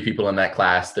there's 30 people in that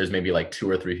class. There's maybe like 2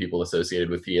 or 3 people associated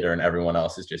with theater, and everyone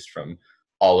else is just from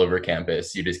all over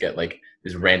campus. You just get like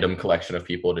this random collection of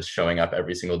people just showing up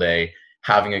every single day,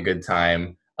 having a good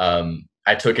time.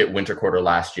 I took it winter quarter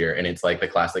last year, and it's like the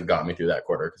class that got me through that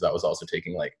quarter because I was also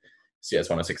taking like CS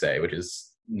 106A, which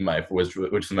is my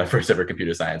first ever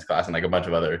computer science class, and like a bunch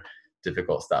of other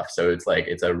difficult stuff. So it's like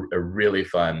it's a really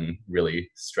fun,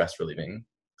 really stress relieving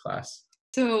class.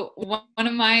 So one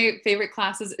of my favorite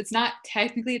classes, it's not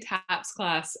technically a TAPS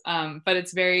class, but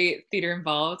it's very theater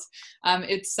involved.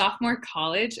 It's sophomore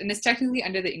college, and it's technically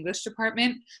under the English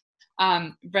department.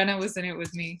 Brenna was in it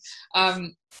with me.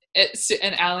 And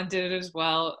Alan did it as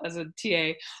well as a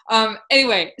TA.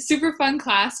 Anyway, super fun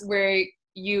class where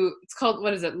it's called,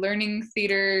 what is it? Learning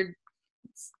Theater,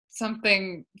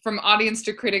 something from audience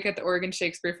to critic at the Oregon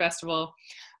Shakespeare Festival.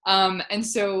 And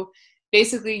so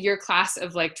basically your class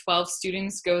of like 12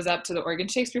 students goes up to the Oregon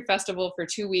Shakespeare Festival for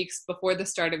 2 weeks before the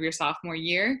start of your sophomore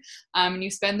year. And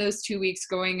you spend those 2 weeks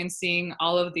going and seeing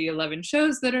all of the 11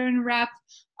 shows that are in rep,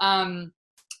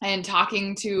 and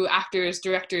talking to actors,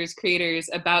 directors, creators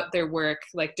about their work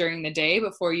like during the day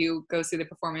before you go see the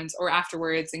performance or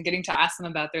afterwards, and getting to ask them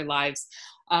about their lives.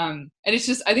 And it's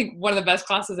just, I think, one of the best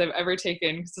classes I've ever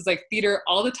taken, because it's like theater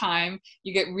all the time.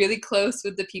 You get really close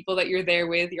with the people that you're there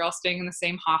with. You're all staying in the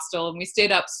same hostel, and we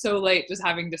stayed up so late just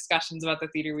having discussions about the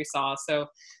theater we saw. So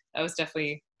that was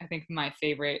definitely, I think, my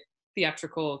favorite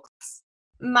theatrical class.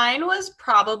 Mine was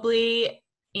probably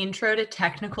Intro to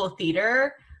Technical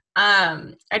Theater.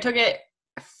 I took it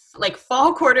like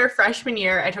fall quarter freshman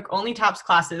year. I took only TAPS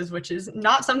classes, which is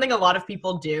not something a lot of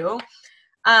people do.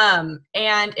 And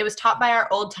it was taught by our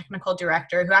old technical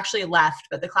director, who actually left,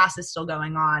 but the class is still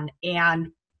going on. And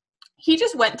he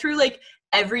just went through like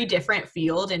every different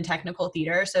field in technical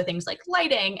theater. So things like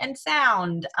lighting and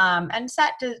sound, and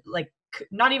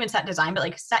not even set design, but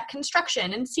like set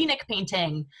construction and scenic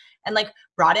painting, and like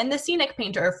brought in the scenic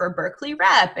painter for Berkeley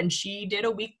Rep, and she did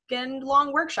a weekend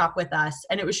long workshop with us.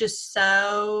 And it was just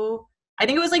I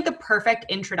think it was like the perfect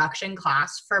introduction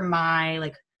class for my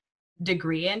like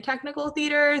degree in technical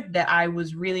theater, that I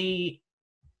was really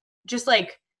just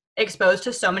like exposed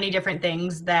to so many different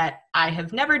things that I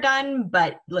have never done,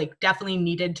 but like definitely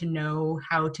needed to know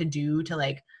how to do to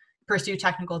like pursue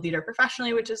technical theater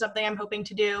professionally, which is something I'm hoping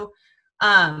to do.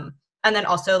 And then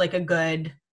also like a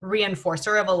good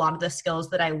reinforcer of a lot of the skills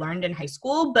that I learned in high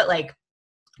school, but like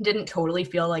didn't totally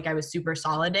feel like I was super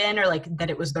solid in, or like that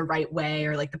it was the right way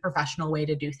or like the professional way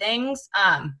to do things.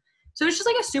 So it's just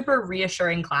like a super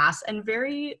reassuring class and a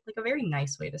very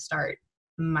nice way to start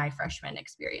my freshman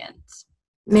experience.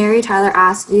 Mary Tyler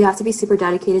asked, do you have to be super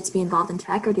dedicated to be involved in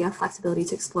tech, or do you have flexibility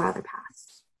to explore other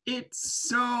paths? It's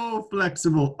so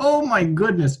flexible. Oh my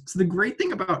goodness. So the great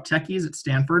thing about techies at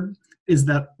Stanford is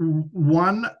that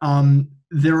one,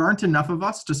 there aren't enough of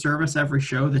us to service every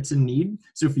show that's in need.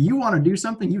 So if you want to do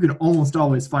something, you can almost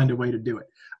always find a way to do it.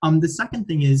 The second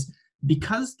thing is,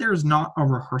 because there's not a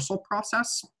rehearsal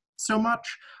process so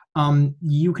much,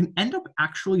 you can end up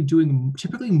actually doing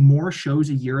typically more shows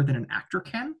a year than an actor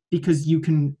can, because you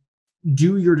can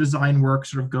do your design work,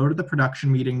 sort of go to the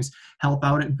production meetings, help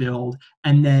out at build,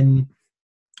 and then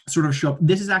sort of show up.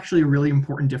 This is actually a really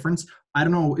important difference. I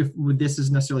don't know if this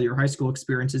is necessarily your high school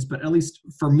experiences, but at least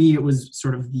for me, it was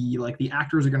sort of the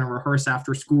actors are going to rehearse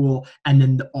after school, and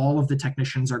then all of the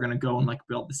technicians are going to go and like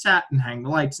build the set and hang the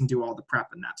lights and do all the prep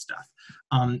and that stuff.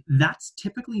 That's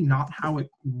typically not how it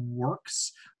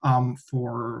works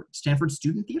for Stanford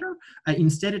student theater.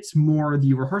 Instead, it's more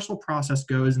the rehearsal process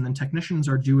goes, and then technicians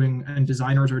are doing and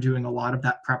designers are doing a lot of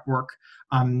that prep work.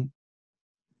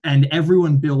 And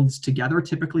everyone builds together,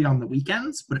 typically on the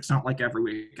weekends, but it's not like every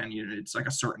weekend. It's like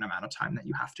a certain amount of time that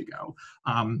you have to go.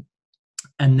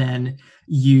 And then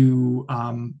you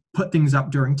put things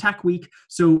up during tech week.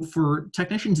 So for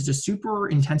technicians, it's a super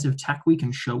intensive tech week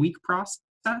and show week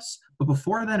process. But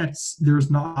before then, there's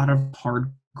not a lot of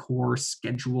hardcore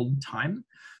scheduled time.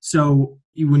 So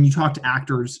when you talk to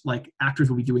actors, like actors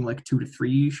will be doing like 2 to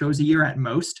 3 shows a year at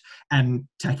most, and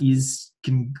techies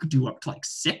can do up to like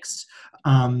 6.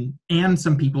 And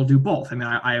some people do both. I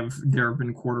mean, there have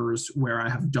been quarters where I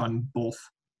have done both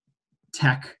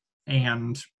tech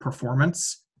and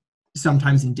performance,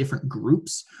 sometimes in different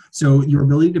groups. So your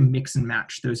ability to mix and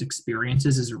match those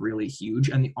experiences is really huge.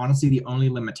 And honestly, the only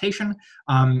limitation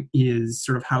is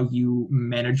sort of how you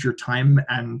manage your time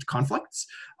and conflicts.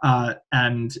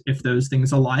 And if those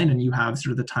things align and you have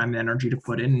sort of the time and energy to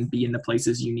put in and be in the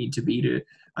places you need to be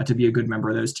a good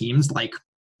member of those teams, like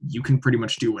you can pretty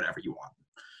much do whatever you want.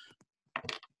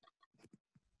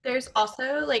 There's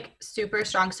also like super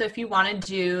strong, so if you want to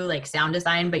do like sound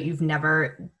design, but you've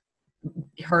never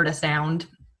heard a sound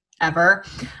ever,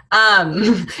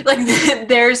 like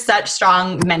there's such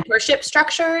strong mentorship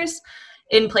structures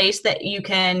in place that you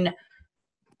can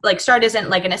like start as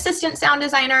like an assistant sound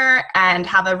designer and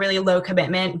have a really low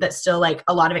commitment, but still like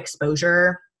a lot of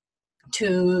exposure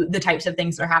to the types of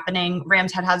things that are happening.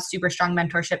 Rams has super strong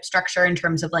mentorship structure in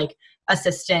terms of like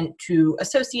assistant to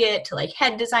associate to like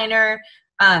head designer.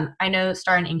 I know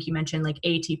Star and Inky mentioned like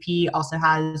AATP also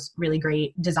has really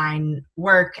great design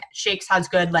work. Shakes has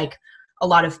good, like a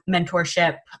lot of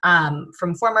mentorship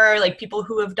from former like people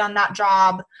who have done that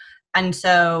job. And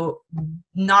so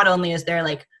not only is there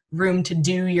like room to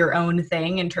do your own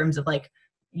thing in terms of like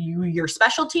your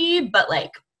specialty, but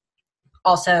like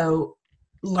also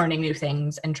learning new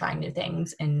things and trying new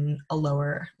things in a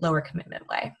lower commitment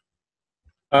way.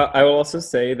 I will also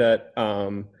say that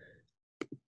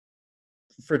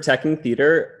for tech and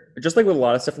theater, just like with a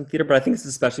lot of stuff in theater, but I think it's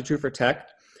especially true for tech,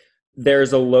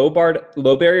 there's a low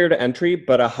barrier to entry,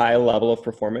 but a high level of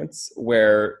performance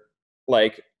where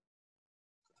like,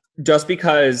 just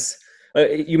because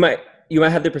you might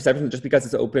have the perception that just because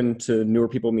it's open to newer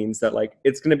people means that like,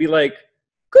 it's going to be like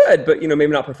good, but maybe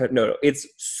not perfect. No, it's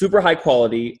super high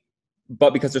quality,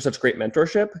 but because there's such great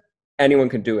mentorship, anyone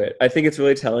can do it. I think it's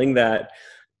really telling that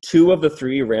 2 of the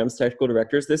 3 Rams technical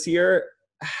directors this year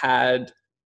had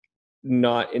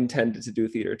not intended to do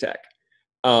theater tech,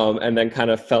 and then kind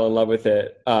of fell in love with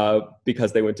it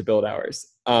because they went to build hours.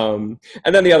 And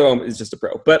then the other one is just a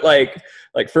pro. But like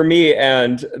for me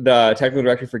and the technical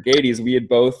director for Gades, we had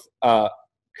both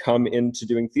come into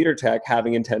doing theater tech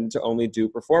having intended to only do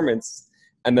performance.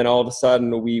 And then all of a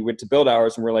sudden we went to build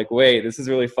hours and we're like, wait, this is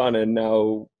really fun. And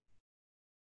now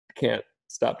I can't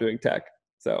stop doing tech.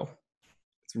 So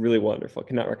it's really wonderful.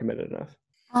 Cannot recommend it enough.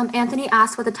 Anthony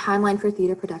asked what the timeline for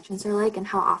theater productions are like and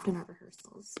how often are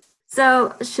rehearsals.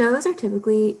 So shows are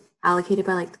typically allocated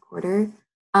by like the quarter.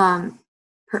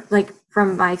 Like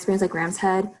from my experience, like Rams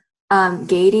Head,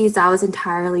 Gades, that was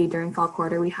entirely during fall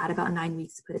quarter. We had about 9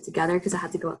 weeks to put it together because I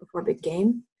had to go up before a big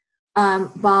game.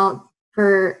 While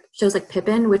for shows like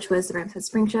Pippin, which was the Rams Head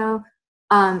spring show,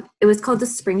 it was called the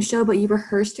spring show, but you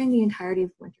rehearsed during the entirety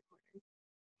of winter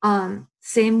quarter.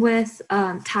 Same with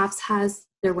Taps has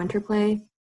their winter play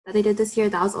that they did this year.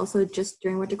 That was also just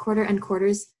during winter quarter, and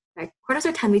quarters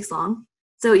are 10 weeks long.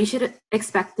 So you should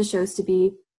expect the shows to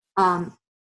be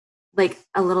like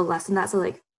a little less than that. So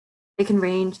like it can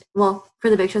range, well, for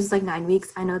the big shows, it's like 9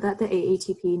 weeks. I know that the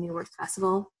AATP New Works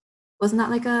Festival, wasn't that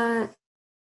like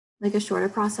a shorter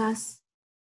process?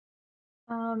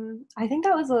 I think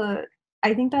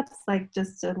that's like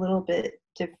just a little bit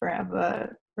different of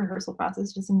a rehearsal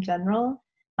process just in general.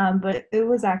 But it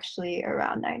was actually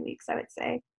around 9 weeks, I would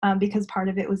say, because part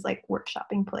of it was like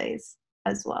workshopping plays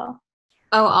as well.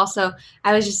 Oh, also,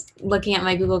 I was just looking at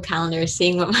my Google Calendar,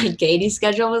 seeing what my Gaiety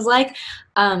schedule was like.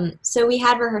 So we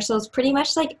had rehearsals pretty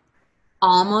much like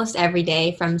almost every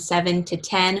day from 7 to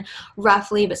 10,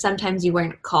 roughly, but sometimes you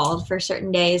weren't called for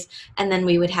certain days. And then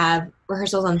we would have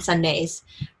rehearsals on Sundays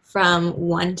from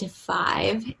 1 to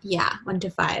 5. Yeah, 1 to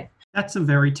 5. That's a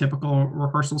very typical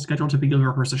rehearsal schedule. Typically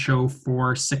rehearse a show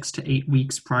for 6 to 8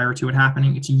 weeks prior to it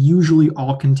happening. It's usually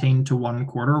all contained to one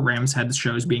quarter, Ram's Head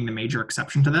shows being the major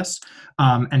exception to this.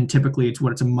 And typically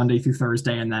it's a Monday through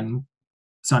Thursday and then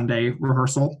Sunday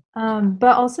rehearsal.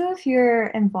 But also if you're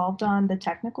involved on the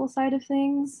technical side of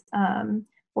things,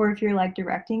 or if you're like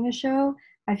directing a show,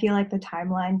 I feel like the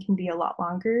timeline can be a lot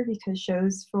longer because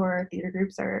shows for theater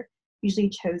groups are usually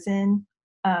chosen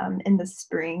in the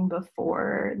spring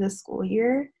before the school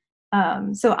year.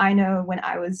 So I know when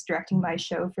I was directing my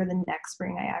show for the next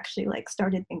spring, I actually like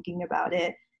started thinking about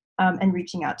it and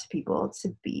reaching out to people to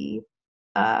be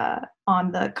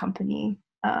on the company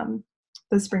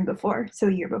the spring before, so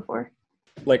a year before.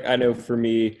 Like I know for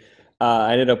me,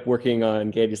 I ended up working on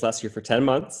Gaiety's last year for 10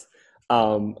 months,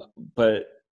 but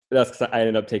that's because I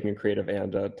ended up taking a creative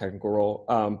and a technical role.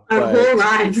 Our whole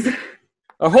lives.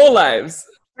 Our whole lives.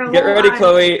 Get ready, lives.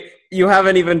 Chloe. You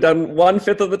haven't even done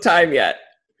 1/5 of the time yet.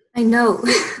 I know.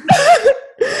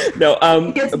 No,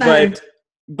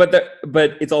 but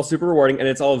it's all super rewarding and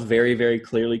it's all very, very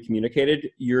clearly communicated.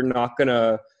 You're not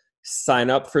gonna sign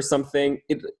up for something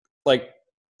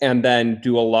and then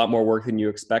do a lot more work than you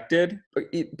expected.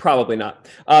 Probably not.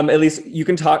 At least you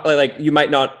can talk, like you might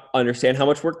not understand how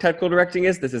much work technical directing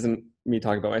is. This isn't me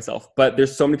talking about myself, but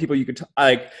there's so many people you could,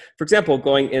 like, for example,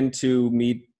 going into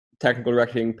me technical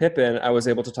directing Pippin, I was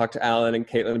able to talk to Alan and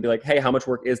Caitlin and be like, hey, how much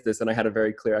work is this? And I had a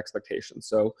very clear expectation.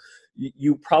 So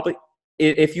you probably,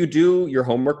 if you do your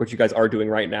homework, which you guys are doing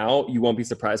right now, you won't be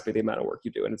surprised by the amount of work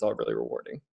you do, and it's all really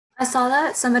rewarding. I saw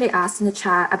that somebody asked in the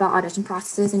chat about audition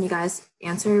processes and you guys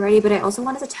answered already, but I also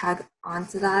wanted to tag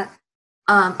onto that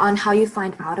on how you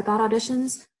find out about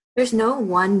auditions. There's no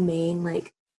one main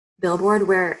like billboard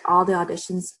where all the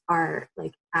auditions are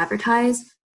like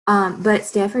advertised, but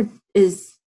Stanford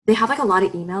they have like a lot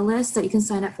of email lists that you can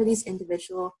sign up for, these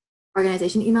individual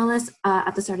organization email lists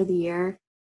at the start of the year.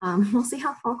 We'll see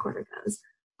how fall quarter goes.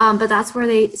 But that's where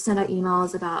they send out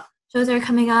emails about shows that are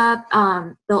coming up.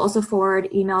 They'll also forward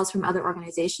emails from other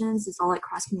organizations. It's all like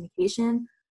cross communication.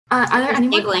 Are there any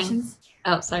more questions?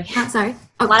 Oh, sorry. Sorry.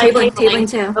 Oh, tabling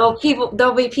too.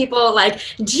 There'll be people like,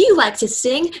 do you like to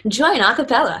sing? Join a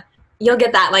cappella. You'll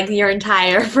get that like your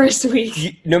entire first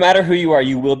week. No matter who you are,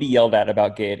 you will be yelled at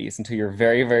about Gaieties until you're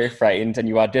very, very frightened and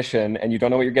you audition and you don't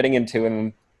know what you're getting into,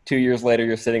 and 2 years later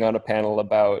you're sitting on a panel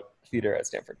about theater at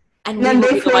Stanford. And then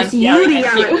they force you to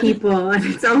yell at people, and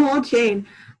it's a whole chain.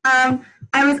 I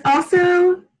was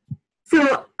also,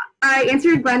 so I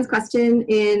answered Glenn's question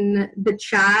in the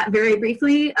chat very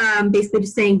briefly, basically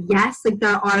just saying yes, like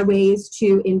there are ways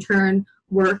to intern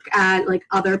work at like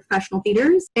other professional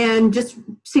theaters, and just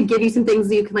to give you some things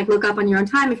that you can like look up on your own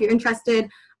time if you're interested.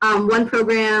 One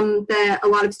program that a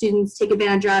lot of students take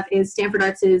advantage of is Stanford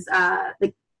Arts'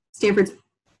 like Stanford's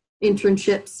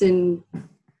internships, and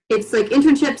it's like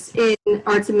internships in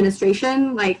arts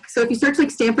administration. Like, so if you search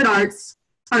like Stanford Arts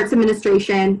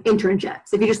administration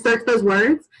internships, if you just search those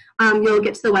words, you'll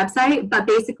get to the website. But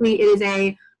basically it is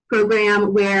a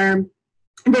program where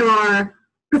there are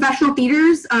professional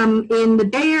theaters in the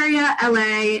Bay Area,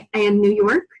 LA, and New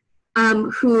York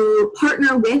who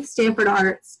partner with Stanford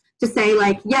Arts to say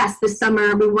like, yes, this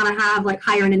summer we want to have like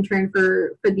hire an intern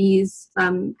for these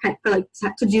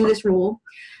to do this role.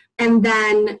 And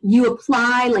then you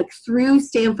apply like through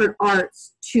Stanford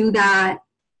Arts to that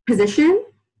position.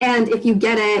 And if you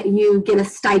get it, you get a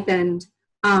stipend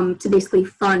to basically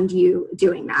fund you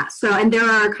doing that. So, and there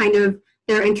are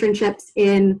internships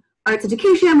in arts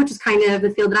education, which is kind of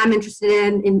the field that I'm interested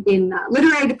in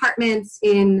literary departments,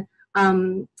 in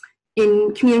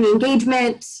community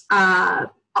engagement,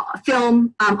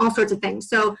 film, all sorts of things.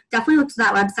 So definitely look to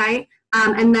that website.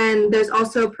 And then there's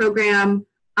also a program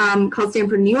called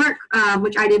Stanford New York,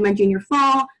 which I did my junior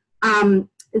fall,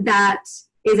 that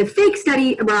is a fake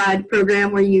study abroad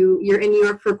program where you're in New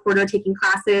York for a quarter taking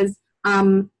classes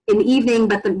in the evening,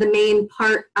 but the main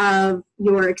part of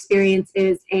your experience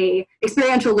is a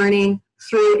experiential learning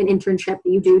through an internship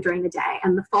that you do during the day.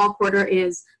 And the fall quarter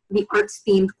is the arts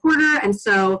themed quarter. And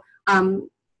so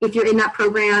if you're in that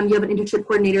program, you have an internship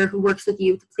coordinator who works with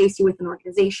you to place you with an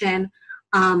organization.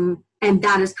 And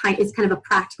that is kind of a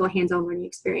practical hands-on learning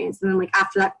experience. And then like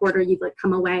after that quarter, you've like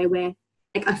come away with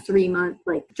like a 3-month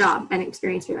like job and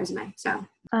experience for your resume. So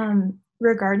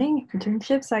regarding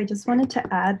internships, I just wanted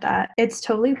to add that it's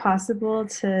totally possible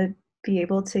to be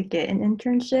able to get an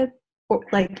internship or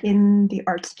like in the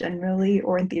arts generally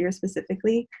or in theater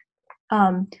specifically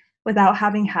without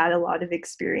having had a lot of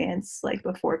experience like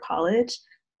before college.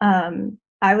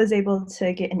 I was able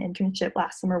to get an internship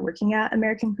last summer working at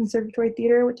American Conservatory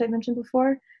Theater, which I mentioned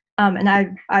before. And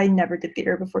I never did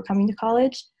theater before coming to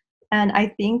college. And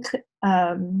I think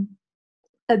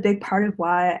a big part of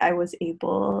why I was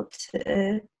able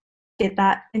to get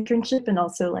that internship and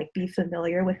also like be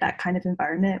familiar with that kind of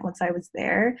environment once I was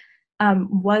there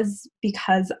was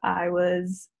because I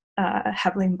was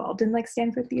heavily involved in like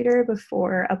Stanford theater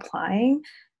before applying.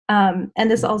 And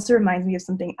this also reminds me of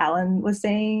something Alan was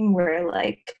saying where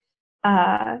like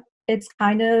it's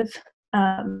kind of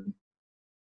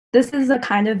this is a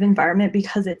kind of environment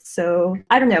because it's so,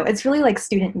 I don't know, it's really like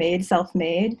student-made,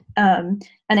 self-made. And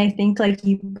I think like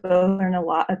you both learn a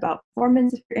lot about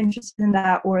performance if you're interested in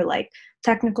that, or like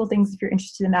technical things if you're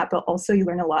interested in that, but also you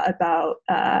learn a lot about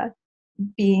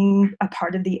being a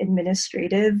part of the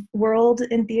administrative world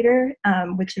in theater,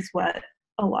 which is what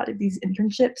a lot of these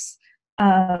internships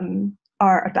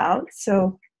are about.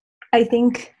 So I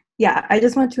think, yeah, I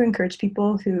just want to encourage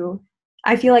people who,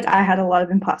 I feel like I had a lot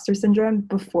of imposter syndrome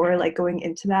before like going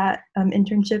into that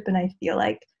internship, and I feel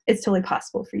like it's totally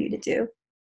possible for you to do,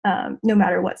 no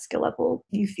matter what skill level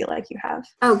you feel like you have.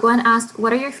 Oh, Gwen asked,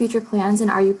 what are your future plans, and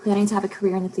are you planning to have a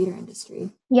career in the theater industry?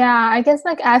 Yeah, I guess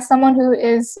like as someone who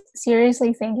is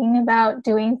seriously thinking about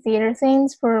doing theater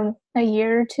things for a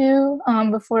year or two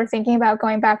before thinking about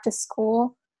going back to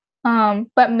school,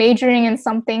 but majoring in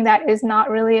something that is not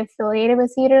really affiliated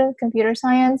with theater, computer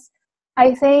science,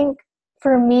 I think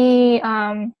for me,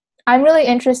 I'm really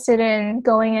interested in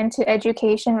going into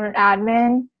education or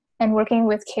admin and working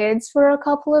with kids for a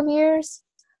couple of years.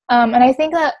 And I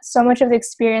think that so much of the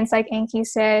experience, like Anki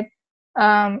said,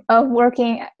 of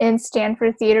working in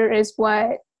Stanford theater is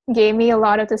what gave me a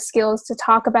lot of the skills to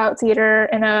talk about theater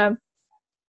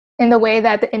in the way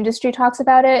that the industry talks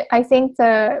about it. I think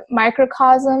the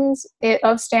microcosms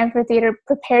of Stanford theater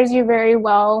prepares you very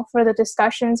well for the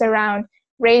discussions around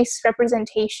race,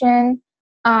 representation,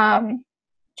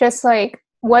 just like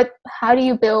how do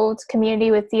you build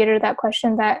community with theater, that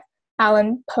question that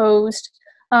Alan posed.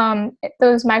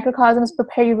 Those microcosms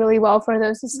prepare you really well for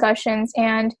those discussions.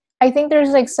 And I think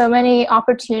there's like so many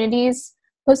opportunities.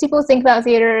 Most people think about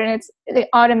theater and it's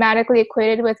automatically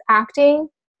equated with acting,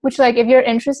 which like if you're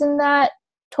interested in that,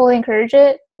 totally encourage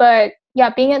it. But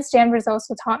yeah, being at Stanford has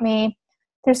also taught me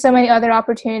there's so many other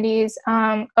opportunities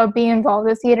of being involved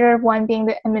with theater, one being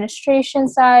the administration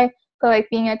side, but like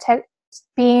being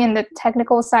in the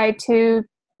technical side too,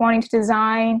 wanting to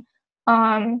design,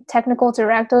 technical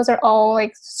direct, those are all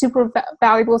like super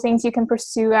valuable things you can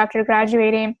pursue after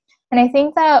graduating. And I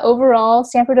think that overall,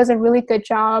 Stanford does a really good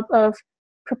job of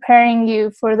preparing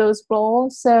you for those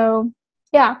roles. So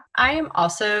yeah. I am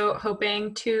also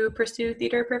hoping to pursue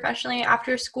theater professionally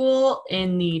after school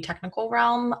in the technical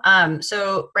realm.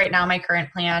 So right now my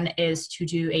current plan is to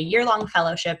do a year-long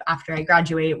fellowship after I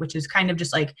graduate, which is kind of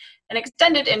just like an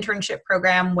extended internship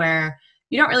program where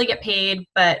you don't really get paid,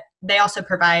 but they also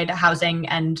provide housing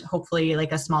and hopefully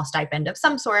like a small stipend of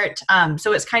some sort.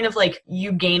 So it's kind of like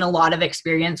you gain a lot of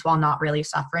experience while not really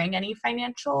suffering any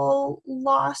financial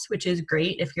loss, which is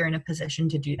great if you're in a position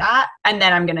to do that. And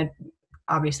then I'm going to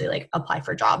obviously like apply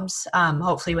for jobs,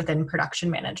 hopefully within production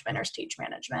management or stage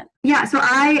management. Yeah, so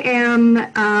I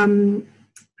am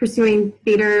pursuing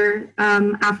theater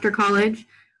after college.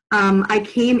 I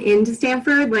came into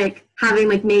Stanford like having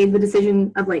like made the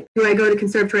decision of like, do I go to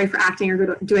conservatory for acting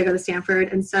or do I go to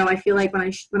Stanford? And so I feel like when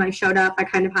I showed up, I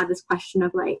kind of had this question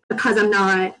of like, because I'm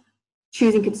not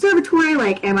choosing conservatory,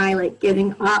 like, am I like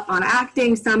giving up on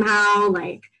acting somehow?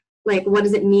 Like what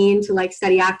does it mean to like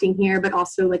study acting here, but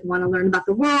also like want to learn about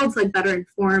the world, so like better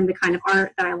inform the kind of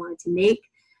art that I wanted to make.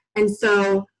 And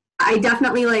so I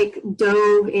definitely like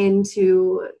dove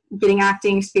into getting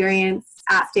acting experience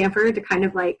at Stanford to kind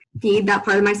of like feed that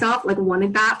part of myself, like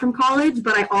wanted that from college,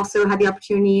 but I also had the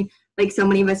opportunity, like so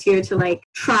many of us here, to like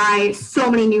try so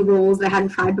many new roles that I hadn't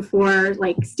tried before,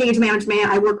 like stage management.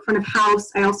 I work front of house.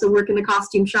 I also work in the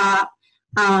costume shop.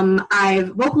 I've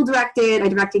vocal directed. I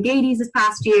directed Gaieties this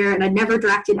past year, and I'd never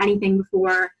directed anything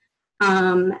before.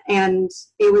 And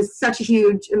it was such a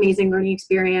huge, amazing learning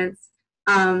experience.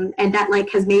 And that like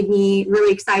has made me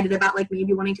really excited about like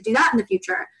maybe wanting to do that in the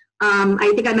future.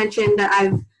 I think I mentioned that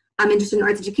I'm interested in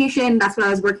arts education. That's what I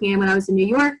was working in when I was in New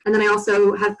York. And then I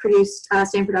also have produced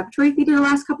Stanford Repertory Theater the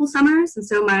last couple summers. And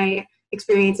so my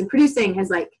experience in producing has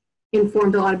like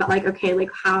informed a lot about like, okay, like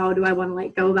how do I want to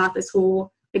like go about this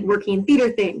whole like working in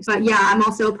theater thing. But yeah, I'm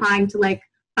also applying to like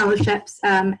fellowships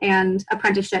and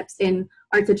apprenticeships in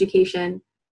arts education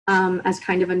as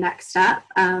kind of a next step.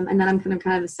 And then I'm going to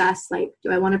kind of assess like,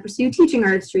 do I want to pursue teaching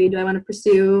artistry? Do I want to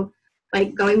pursue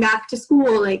like going back to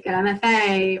school, like an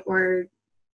MFA or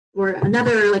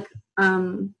another like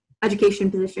education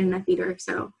position in the theater?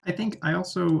 So I think I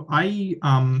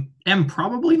am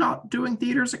probably not doing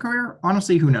theater as a career.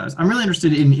 Honestly, who knows? I'm really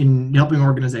interested in helping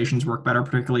organizations work better,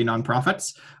 particularly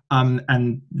nonprofits.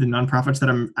 And the nonprofits that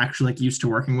I'm actually like used to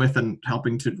working with and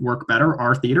helping to work better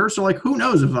are theater. So like, who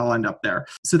knows if I'll end up there?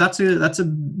 So that's a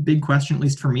big question, at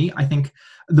least for me. I think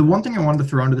the one thing I wanted to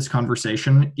throw into this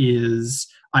conversation is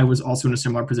I was also in a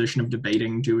similar position of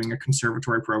debating doing a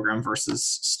conservatory program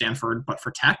versus Stanford, but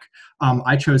for tech.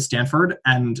 I chose Stanford,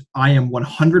 and I am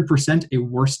 100% a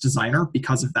worse designer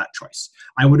because of that choice.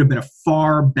 I would have been a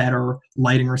far better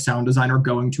lighting or sound designer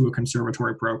going to a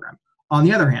conservatory program. On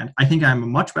the other hand, I think I'm a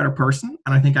much better person,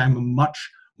 and I think I'm a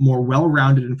much more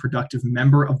well-rounded and productive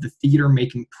member of the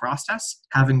theater-making process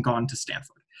having gone to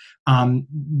Stanford.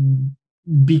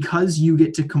 Because you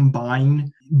get to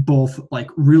combine both like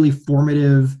really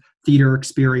formative theater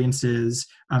experiences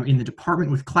in the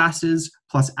department with classes,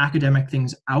 plus academic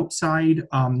things outside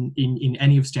in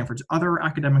any of Stanford's other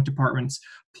academic departments,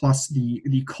 plus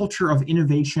the culture of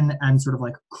innovation and sort of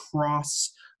like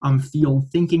cross field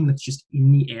thinking that's just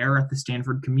in the air at the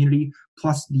Stanford community,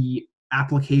 plus the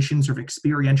applications of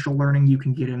experiential learning you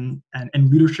can get in and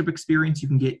leadership experience you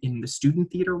can get in the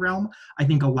student theater realm, I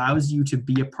think allows you to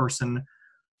be a person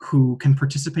who can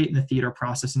participate in the theater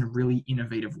process in really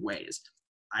innovative ways.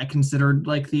 I considered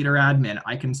like theater admin.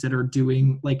 I considered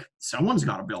doing like, someone's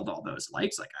got to build all those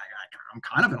lights. Like I'm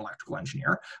kind of an electrical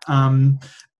engineer.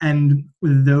 And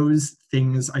those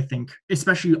things, I think,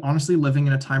 especially honestly living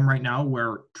in a time right now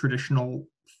where traditional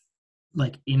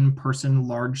like in-person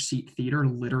large seat theater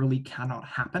literally cannot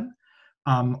happen.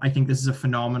 I think this is a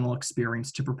phenomenal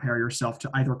experience to prepare yourself to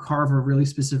either carve a really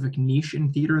specific niche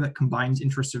in theater that combines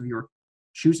interests of your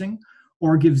choosing,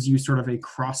 or gives you sort of a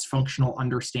cross-functional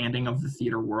understanding of the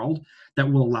theater world that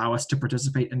will allow us to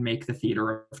participate and make the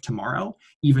theater of tomorrow,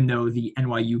 even though the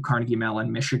NYU, Carnegie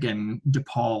Mellon, Michigan,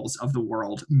 DePauls of the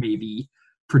world may be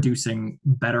producing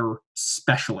better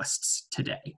specialists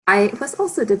today. I was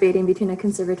also debating between a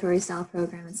conservatory style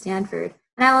program and Stanford.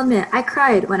 And I'll admit, I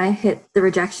cried when I hit the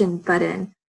rejection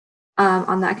button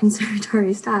on that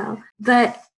conservatory style.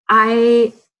 But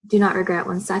I do not regret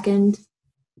 1 second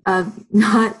of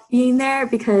not being there,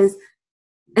 because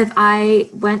if I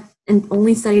went and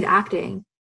only studied acting,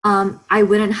 I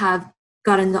wouldn't have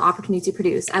gotten the opportunity to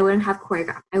produce. I wouldn't have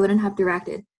choreographed. I wouldn't have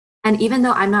directed. And even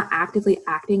though I'm not actively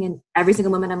acting in every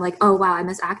single moment, I'm like, oh wow, I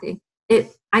miss acting.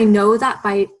 I know that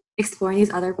by exploring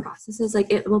these other processes,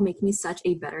 like it will make me such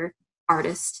a better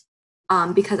artist,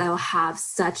 because I will have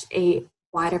such a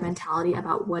wider mentality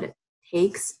about what it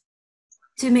takes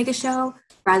to make a show,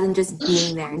 rather than just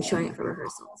being there and showing it for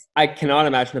rehearsals. I cannot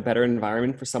imagine a better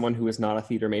environment for someone who is not a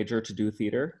theater major to do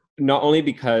theater. Not only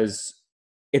because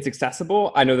it's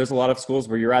accessible. I know there's a lot of schools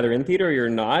where you're either in theater or you're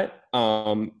not.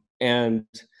 And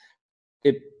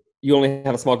you only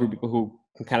have a small group of people who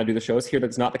can kind of do the shows. Here,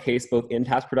 that's not the case, both in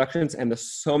task productions and there's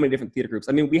so many different theater groups.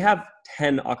 I mean, we have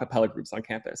 10 a cappella groups on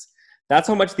campus. That's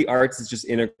how much the arts is just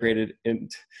integrated into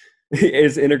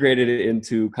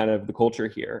kind of the culture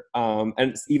here. And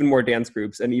it's even more dance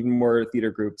groups and even more theater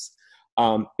groups.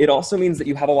 It also means that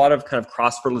you have a lot of kind of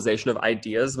cross-fertilization of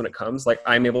ideas when it comes. Like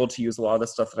I'm able to use a lot of the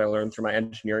stuff that I learned through my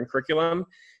engineering curriculum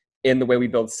in the way we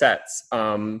build sets.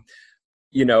 I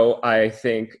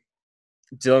think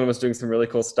Dylan was doing some really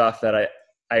cool stuff that I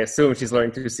assume she's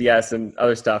learning through CS and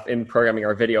other stuff in programming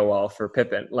our video wall for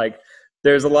Pippin. Like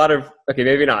there's a lot of, okay,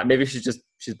 maybe not, maybe she's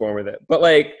born with it. But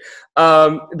like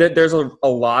there's a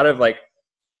lot of like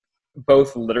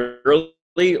both literally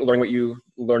learning what you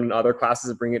learn in other classes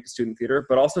and bringing it to student theater,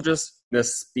 but also just the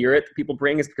spirit that people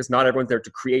bring is because not everyone's there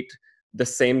to create the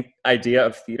same idea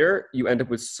of theater. You end up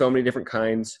with so many different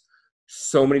kinds,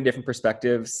 so many different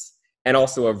perspectives, and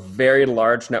also a very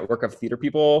large network of theater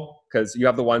people, because you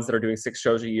have the ones that are doing 6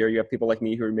 shows a year. You have people like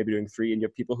me who are maybe doing 3, and you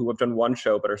have people who have done 1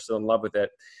 show but are still in love with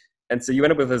it. And so you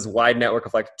end up with this wide network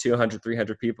of like 200,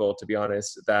 300 people, to be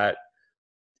honest, that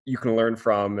you can learn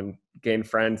from and gain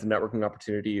friends and networking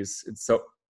opportunities.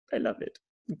 I love it.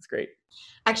 It's great.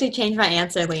 Actually changed my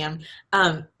answer, Liam.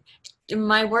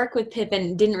 My work with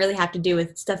Pippin didn't really have to do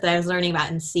with stuff that I was learning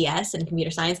about in CS and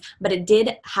computer science, but it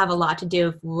did have a lot to do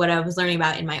with what I was learning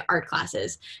about in my art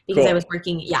classes, because Cool.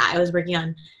 I was working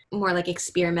on more like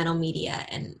experimental media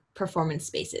and performance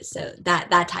spaces. So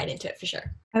that tied into it for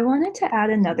sure. I wanted to add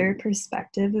another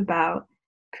perspective about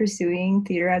pursuing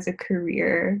theater as a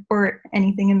career or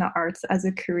anything in the arts as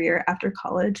a career after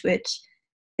college, which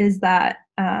is that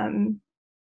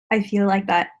I feel like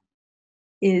that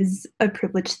is a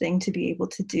privileged thing to be able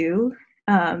to do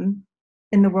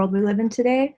in the world we live in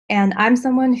today. And I'm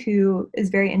someone who is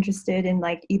very interested in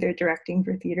like either directing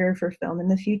for theater or for film in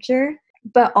the future.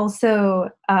 But also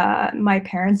my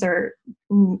parents are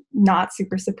not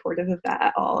super supportive of that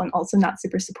at all, and also not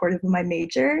super supportive of my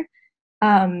major.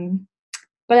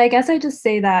 But I guess I just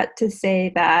say that to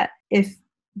say that if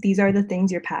these are the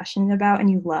things you're passionate about and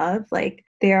you love, like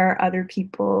there are other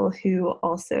people who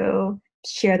also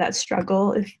share that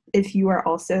struggle if you are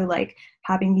also like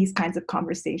having these kinds of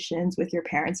conversations with your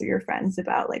parents or your friends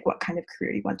about like what kind of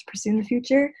career you want to pursue in the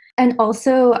future. And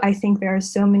also I think there are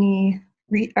so many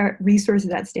resources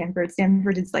at Stanford.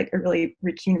 Stanford is like a really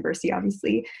rich university,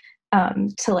 obviously,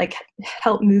 to like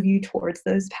help move you towards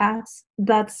those paths.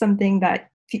 That's something that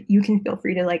you can feel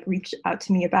free to like reach out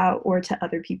to me about, or to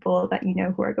other people that you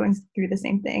know who are going through the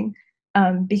same thing,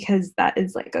 because that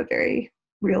is like a very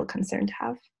real concern to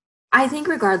have. I think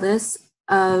regardless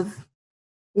of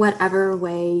whatever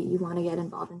way you want to get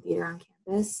involved in theater on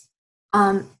campus,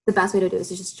 the best way to do it is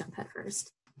to just jump head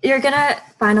first. You're going to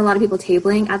find a lot of people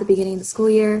tabling at the beginning of the school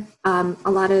year. A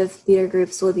lot of theater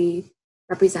groups will be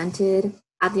represented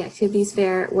at the activities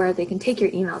fair, where they can take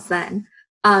your emails then.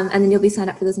 And then you'll be signed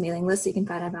up for those mailing lists so you can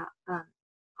find out about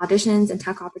auditions and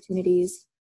tech opportunities.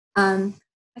 I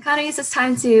kind of use this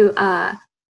time to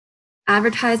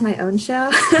advertise my own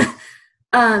show.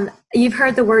 You've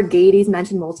heard the word Gaiety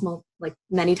mentioned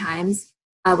many times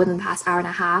within the past hour and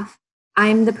a half.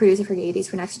 I'm the producer for Gaiety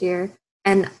for next year,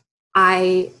 and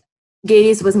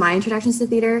Gaiety was my introduction to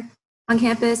theater on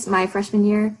campus my freshman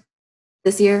year,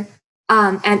 this year,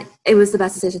 and it was the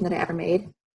best decision that I ever made.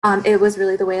 It was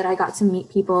really the way that I got to meet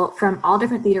people from all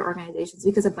different theater organizations,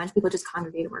 because a bunch of people just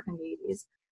congregate and work on Gaieties.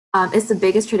 It's the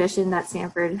biggest tradition that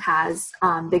Stanford has,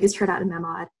 biggest turnout in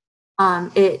MEMOD.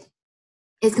 It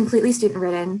is completely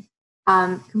student-written,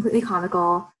 completely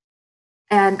comical,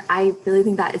 and I really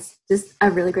think that it's just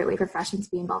a really great way for freshmen to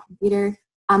be involved in theater.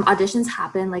 Auditions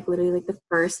happen like literally like the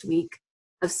first week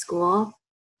of school,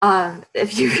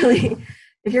 if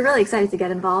you're really excited to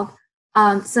get involved.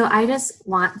 So I just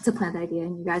want to plant the idea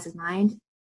in you guys' mind,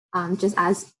 just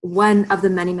as one of the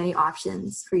many, many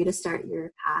options for you to start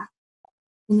your path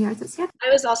in the arts at Stanford. I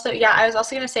was also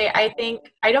going to say,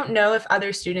 I don't know if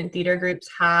other student theater groups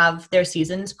have their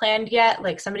seasons planned yet.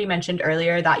 Like somebody mentioned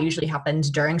earlier, that usually happens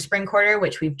during spring quarter,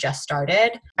 which we've just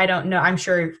started. I don't know. I'm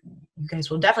sure you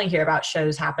guys will definitely hear about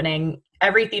shows happening.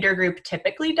 Every theater group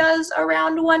typically does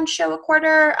around one show a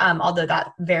quarter, although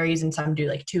that varies, and some do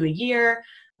like 2 a year.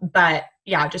 But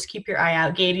yeah, just keep your eye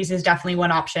out. Gaieties is definitely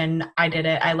one option. I did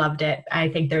it. I loved it. I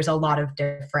think there's a lot of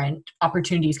different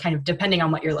opportunities kind of depending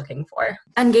on what you're looking for.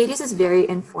 And Gaieties is very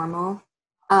informal.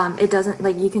 It doesn't,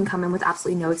 like, you can come in with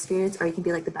absolutely no experience, or you can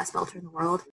be like the best belter in the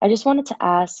world. I just wanted to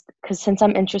ask, because since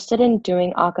I'm interested in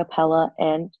doing a cappella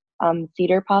and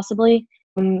theater possibly,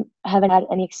 haven't had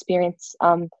any experience,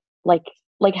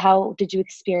 like how did you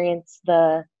experience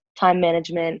the time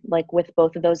management like with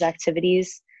both of those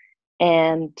activities?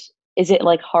 And is it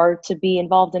like hard to be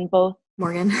involved in both?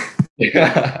 Morgan?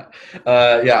 Yeah,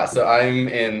 so I'm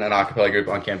in an a cappella group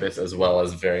on campus, as well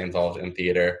as very involved in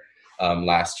theater.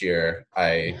 Last year,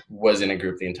 I was in a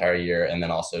group the entire year, and then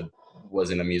also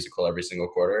was in a musical every single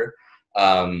quarter,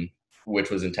 which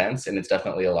was intense, and it's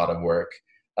definitely a lot of work.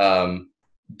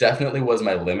 Definitely was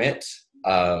my limit,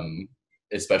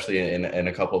 especially in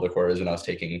a couple of the quarters when I was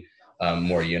taking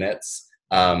more units.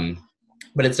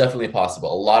 But it's definitely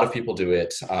possible. A lot of people do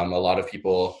it. A lot of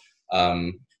people,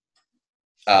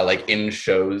 like in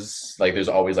shows, like there's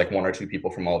always like 1 or 2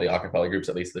 people from all the a cappella groups,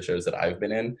 at least the shows that I've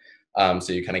been in.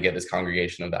 So you kind of get this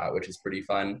congregation of that, which is pretty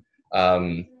fun.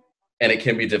 And it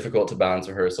can be difficult to balance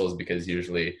rehearsals, because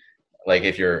usually, like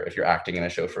if you're acting in a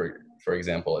show, for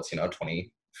example, it's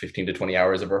 15 to 20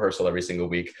 hours of rehearsal every single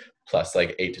week, plus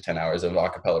like 8 to 10 hours of a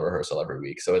cappella rehearsal every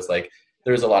week. So it's like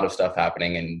there's a lot of stuff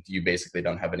happening, and you basically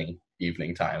don't have any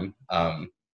evening time.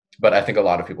 But I think a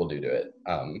lot of people do it.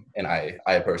 And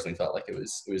I personally felt like it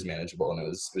was manageable, and it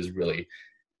was really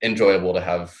enjoyable to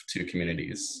have 2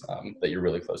 communities that you're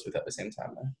really close with at the same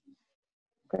time.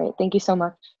 Great. Thank you so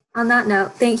much. On that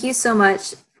note, thank you so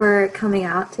much for coming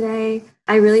out today.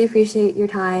 I really appreciate your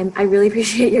time. I really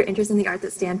appreciate your interest in the arts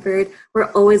at Stanford.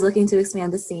 We're always looking to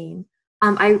expand the scene.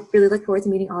 I really look forward to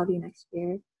meeting all of you next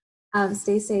year.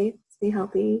 Stay safe, stay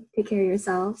healthy, take care of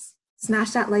yourselves.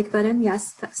 Smash that like button.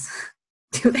 Yes,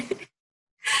 do it.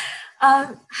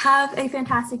 Have a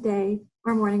fantastic day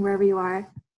or morning wherever you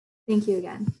are. Thank you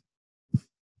again.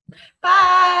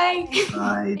 Bye.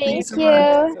 Bye. Thank so you.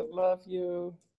 much. I love you.